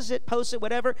just says it, posts it,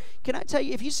 whatever. Can I tell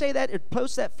you, if you say that or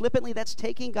post that flippantly, that's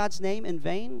taking God's name in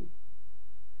vain.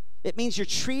 It means you're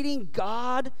treating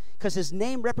God, because His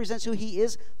name represents who He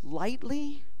is,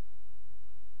 lightly.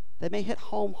 That may hit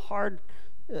home hard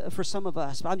for some of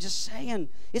us, but I'm just saying,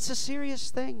 it's a serious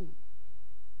thing.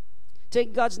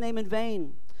 Taking God's name in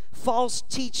vain. False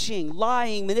teaching,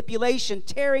 lying, manipulation,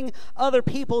 tearing other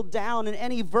people down in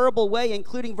any verbal way,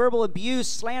 including verbal abuse,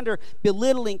 slander,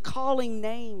 belittling, calling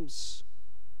names.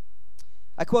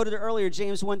 I quoted earlier,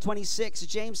 James 1:26.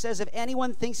 James says, if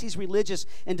anyone thinks he's religious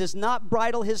and does not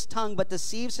bridle his tongue but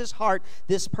deceives his heart,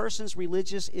 this person's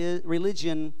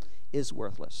religion is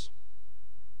worthless.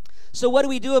 So what do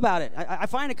we do about it? I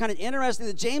find it kind of interesting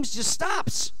that James just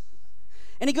stops.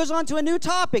 And he goes on to a new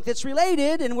topic that's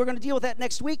related, and we're going to deal with that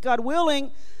next week, God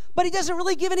willing. But he doesn't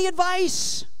really give any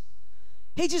advice.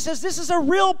 He just says, this is a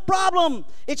real problem.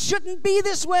 It shouldn't be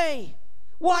this way.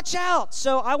 Watch out.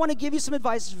 So I want to give you some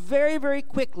advice very, very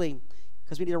quickly,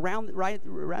 because we need to round.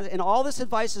 And all this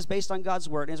advice is based on God's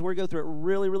word. And as we're going to go through it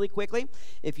really, really quickly,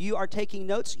 if you are taking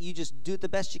notes, you just do it the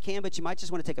best you can, but you might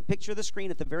just want to take a picture of the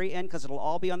screen at the very end, because it'll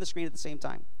all be on the screen at the same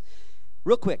time.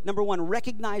 Real quick, number one,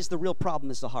 recognize the real problem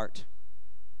is the heart.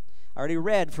 I already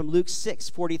read from Luke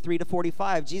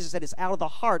 6:43-45. Jesus said it's out of the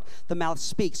heart the mouth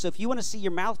speaks. So if you want to see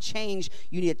your mouth change,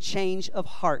 you need a change of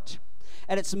heart.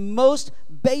 At its most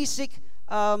basic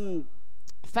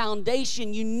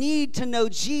foundation, you need to know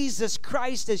Jesus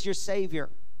Christ as your Savior.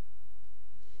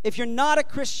 If you're not a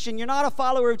Christian, you're not a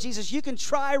follower of Jesus, you can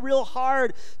try real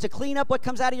hard to clean up what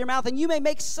comes out of your mouth, and you may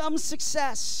make some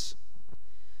success.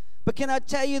 But can I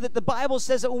tell you that the Bible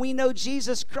says that when we know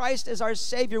Jesus Christ as our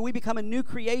Savior, we become a new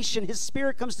creation. His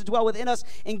Spirit comes to dwell within us,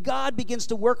 and God begins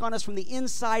to work on us from the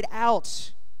inside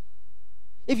out.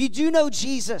 If you do know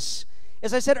Jesus,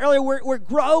 as I said earlier, we're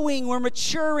growing, we're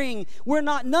maturing.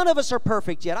 None of us are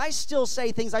perfect yet. I still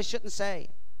say things I shouldn't say.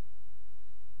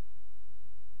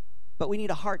 But we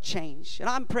need a heart change. And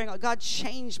I'm praying, God,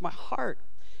 change my heart.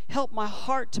 Help my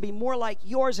heart to be more like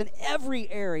yours in every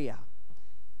area.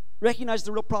 Recognize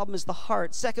the real problem is the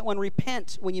heart. Second one,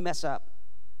 repent when you mess up.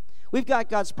 We've got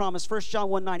God's promise, 1 John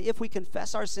 1:9. If we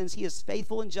confess our sins, He is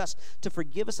faithful and just to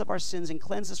forgive us of our sins and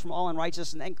cleanse us from all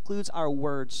unrighteousness, and that includes our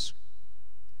words.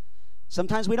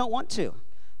 Sometimes we don't want to.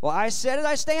 Well, I said it,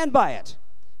 I stand by it.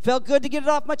 Felt good to get it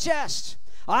off my chest.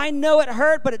 I know it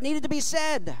hurt, but it needed to be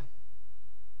said.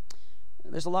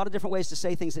 There's a lot of different ways to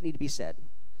say things that need to be said.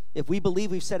 If we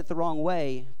believe we've said it the wrong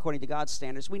way, according to God's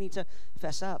standards, we need to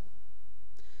fess up.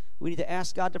 We need to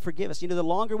ask God to forgive us. You know, the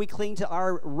longer we cling to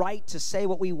our right to say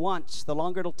what we want, the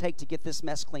longer it'll take to get this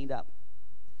mess cleaned up.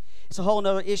 It's a whole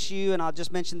other issue, and I'll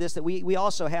just mention this, that we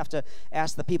also have to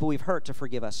ask the people we've hurt to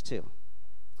forgive us too.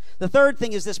 The third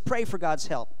thing is this: pray for God's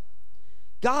help.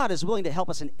 God is willing to help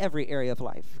us in every area of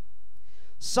life.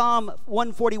 Psalm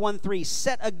 141:3,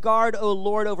 set a guard, O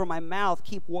Lord, over my mouth.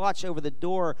 Keep watch over the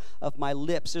door of my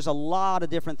lips. There's a lot of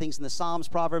different things in the Psalms,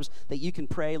 Proverbs that you can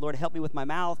pray. Lord, help me with my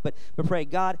mouth, but pray,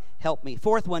 God, help me.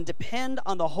 Fourth one, depend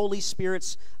on the Holy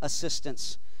Spirit's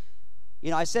assistance.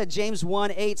 You know, I said James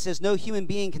 1:8 says no human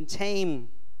being can tame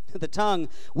the tongue.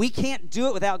 We can't do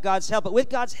it without God's help, but with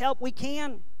God's help, we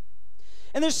can.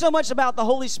 And there's so much about the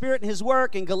Holy Spirit and his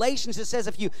work. In Galatians, it says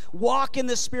if you walk in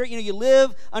the Spirit, you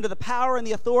live under the power and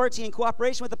the authority and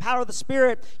cooperation with the power of the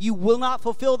Spirit, you will not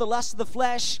fulfill the lust of the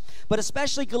flesh. But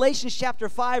especially Galatians chapter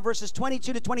 5, verses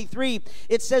 22 to 23,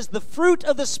 it says the fruit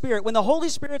of the Spirit, when the Holy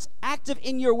Spirit's active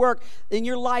in your work, in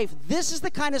your life, this is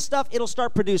the kind of stuff it'll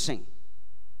start producing.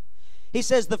 He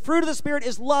says the fruit of the Spirit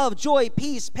is love, joy,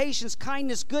 peace, patience,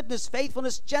 kindness, goodness,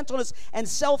 faithfulness, gentleness, and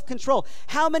self-control.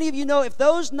 How many of you know if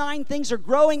those 9 things are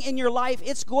growing in your life,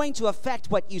 it's going to affect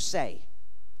what you say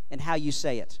and how you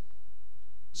say it?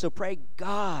 So pray,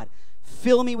 God,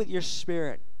 fill me with your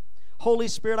Spirit. Holy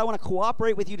Spirit, I want to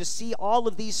cooperate with you to see all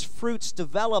of these fruits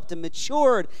developed and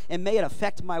matured, and may it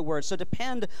affect my words. So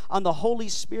depend on the Holy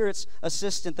Spirit's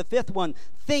assistance. The 5th one,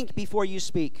 think before you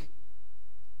speak.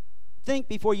 Think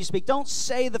before you speak. Don't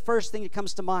say the first thing that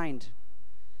comes to mind.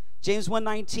 James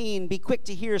 1:19, be quick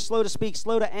to hear, slow to speak,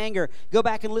 slow to anger. Go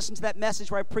back and listen to that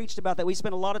message where I preached about that. We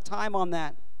spent a lot of time on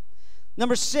that.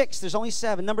 Number 6, there's only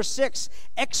 7. Number 6,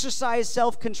 exercise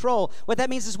self-control. What that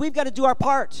means is we've got to do our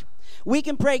part. We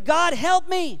can pray, God, help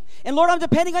me. And Lord, I'm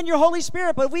depending on your Holy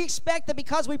Spirit. But we expect that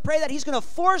because we pray that he's going to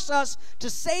force us to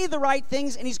say the right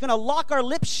things, and he's going to lock our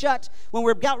lips shut when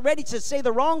we're about ready to say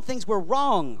the wrong things, we're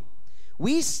wrong.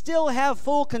 We still have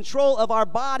full control of our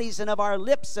bodies and of our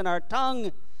lips and our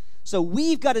tongue. So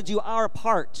we've got to do our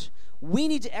part. We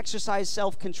need to exercise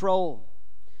self-control.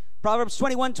 Proverbs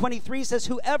 21:23 says,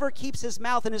 whoever keeps his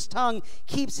mouth and his tongue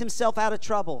keeps himself out of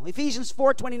trouble. Ephesians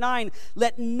 4:29,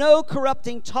 let no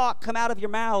corrupting talk come out of your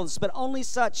mouths, but only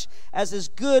such as is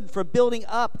good for building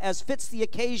up, as fits the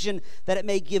occasion, that it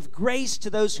may give grace to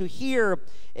those who hear.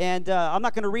 And I'm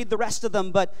not going to read the rest of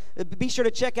them, but be sure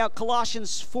to check out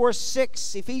Colossians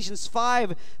 4:6, Ephesians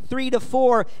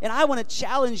 5:3-4. And I want to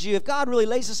challenge you, if God really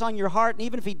lays this on your heart, and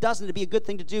even if he doesn't, it'd be a good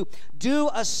thing to do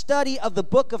a study of the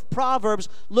book of Proverbs,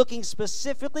 looking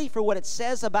specifically for what it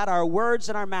says about our words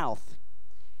and our mouth,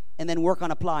 and then work on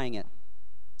applying it.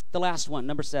 The last one,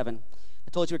 number 7. I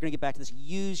told you we're going to get back to this.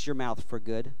 Use your mouth for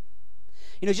good.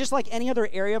 Just like any other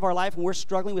area of our life, when we're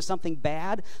struggling with something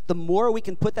bad, the more we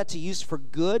can put that to use for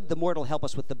good, the more it'll help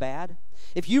us with the bad.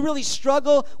 If you really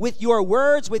struggle with your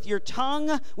words, with your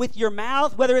tongue, with your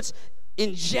mouth, whether it's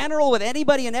in general with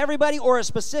anybody and everybody or a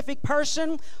specific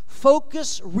person,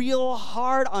 focus real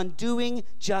hard on doing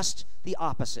just the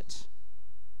opposite.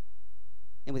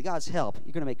 And with God's help,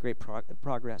 you're going to make great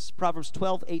progress. Proverbs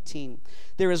 12:18,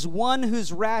 there is one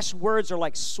whose rash words are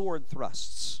like sword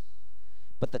thrusts,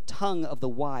 but the tongue of the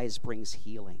wise brings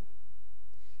healing.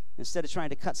 Instead of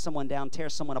trying to cut someone down, tear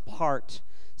someone apart,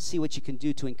 see what you can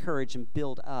do to encourage and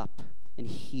build up and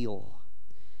heal.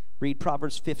 Read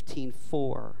Proverbs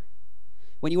 15:4.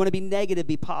 When you want to be negative,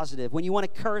 be positive. When you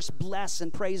want to curse, bless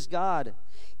and praise God.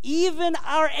 Even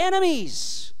our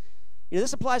enemies.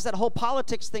 This applies to that whole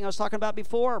politics thing I was talking about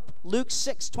before. Luke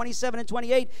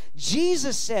 6:27-28.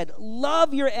 Jesus said,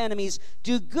 love your enemies,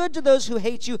 do good to those who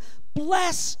hate you,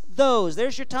 bless those,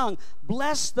 there's your tongue,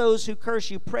 bless those who curse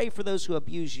you, pray for those who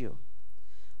abuse you.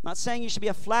 I'm not saying you should be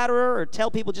a flatterer or tell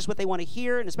people just what they want to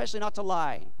hear, and especially not to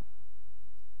lie.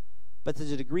 But to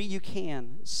the degree you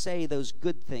can, say those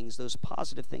good things, those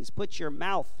positive things. Put your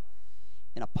mouth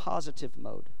in a positive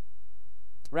mode.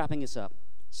 Wrapping this up,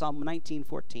 Psalm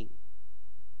 19:14.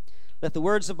 Let the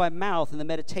words of my mouth and the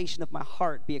meditation of my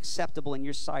heart be acceptable in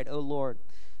your sight, O Lord,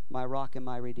 my rock and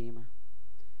my redeemer.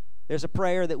 There's a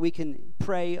prayer that we can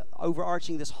pray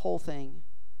overarching this whole thing.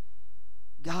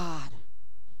 God,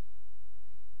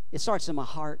 it starts in my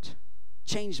heart.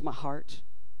 Change my heart.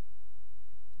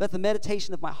 Let the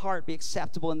meditation of my heart be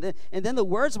acceptable. And then the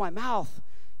words of my mouth,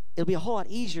 it'll be a whole lot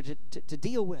easier to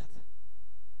deal with.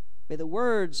 May the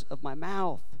words of my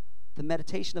mouth, the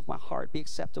meditation of my heart be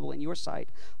acceptable in your sight,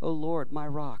 O Lord, my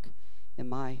rock and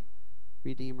my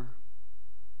redeemer.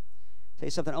 Tell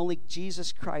you something, only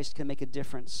Jesus Christ can make a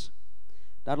difference,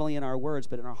 not only in our words,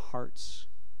 but in our hearts.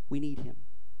 We need him.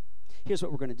 Here's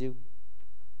what we're going to do.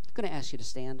 I'm going to ask you to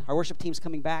stand. Our worship team's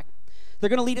coming back. They're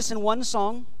going to lead us in one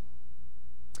song.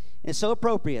 And it's so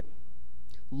appropriate.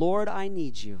 Lord, I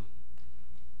need you.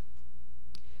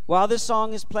 While this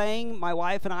song is playing, my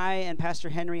wife and I and Pastor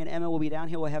Henry and Emma will be down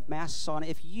here. We'll have masks on.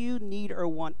 If you need or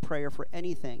want prayer for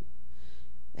anything,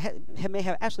 it may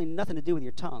have absolutely nothing to do with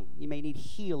your tongue. You may need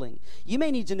healing. You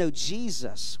may need to know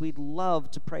Jesus. We'd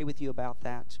love to pray with you about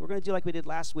that. We're going to do like we did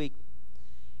last week,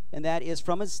 and that is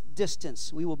from a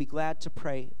distance, we will be glad to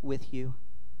pray with you.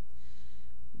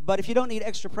 But if you don't need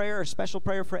extra prayer or special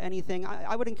prayer for anything,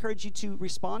 I would encourage you to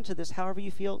respond to this however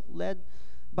you feel led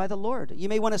by the Lord. You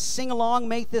may want to sing along,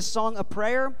 make this song a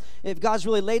prayer. If God's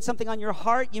really laid something on your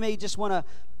heart, you may just want to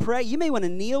pray. You may want to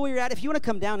kneel where you're at. If you want to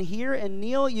come down here and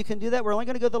kneel, you can do that. We're only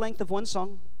going to go the length of one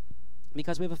song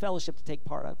because we have a fellowship to take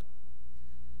part of.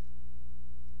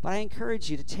 But I encourage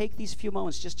you to take these few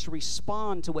moments just to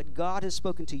respond to what God has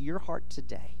spoken to your heart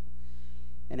today.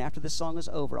 And after this song is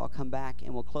over, I'll come back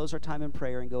and we'll close our time in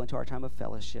prayer and go into our time of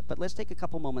fellowship. But let's take a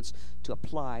couple moments to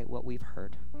apply what we've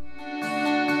heard.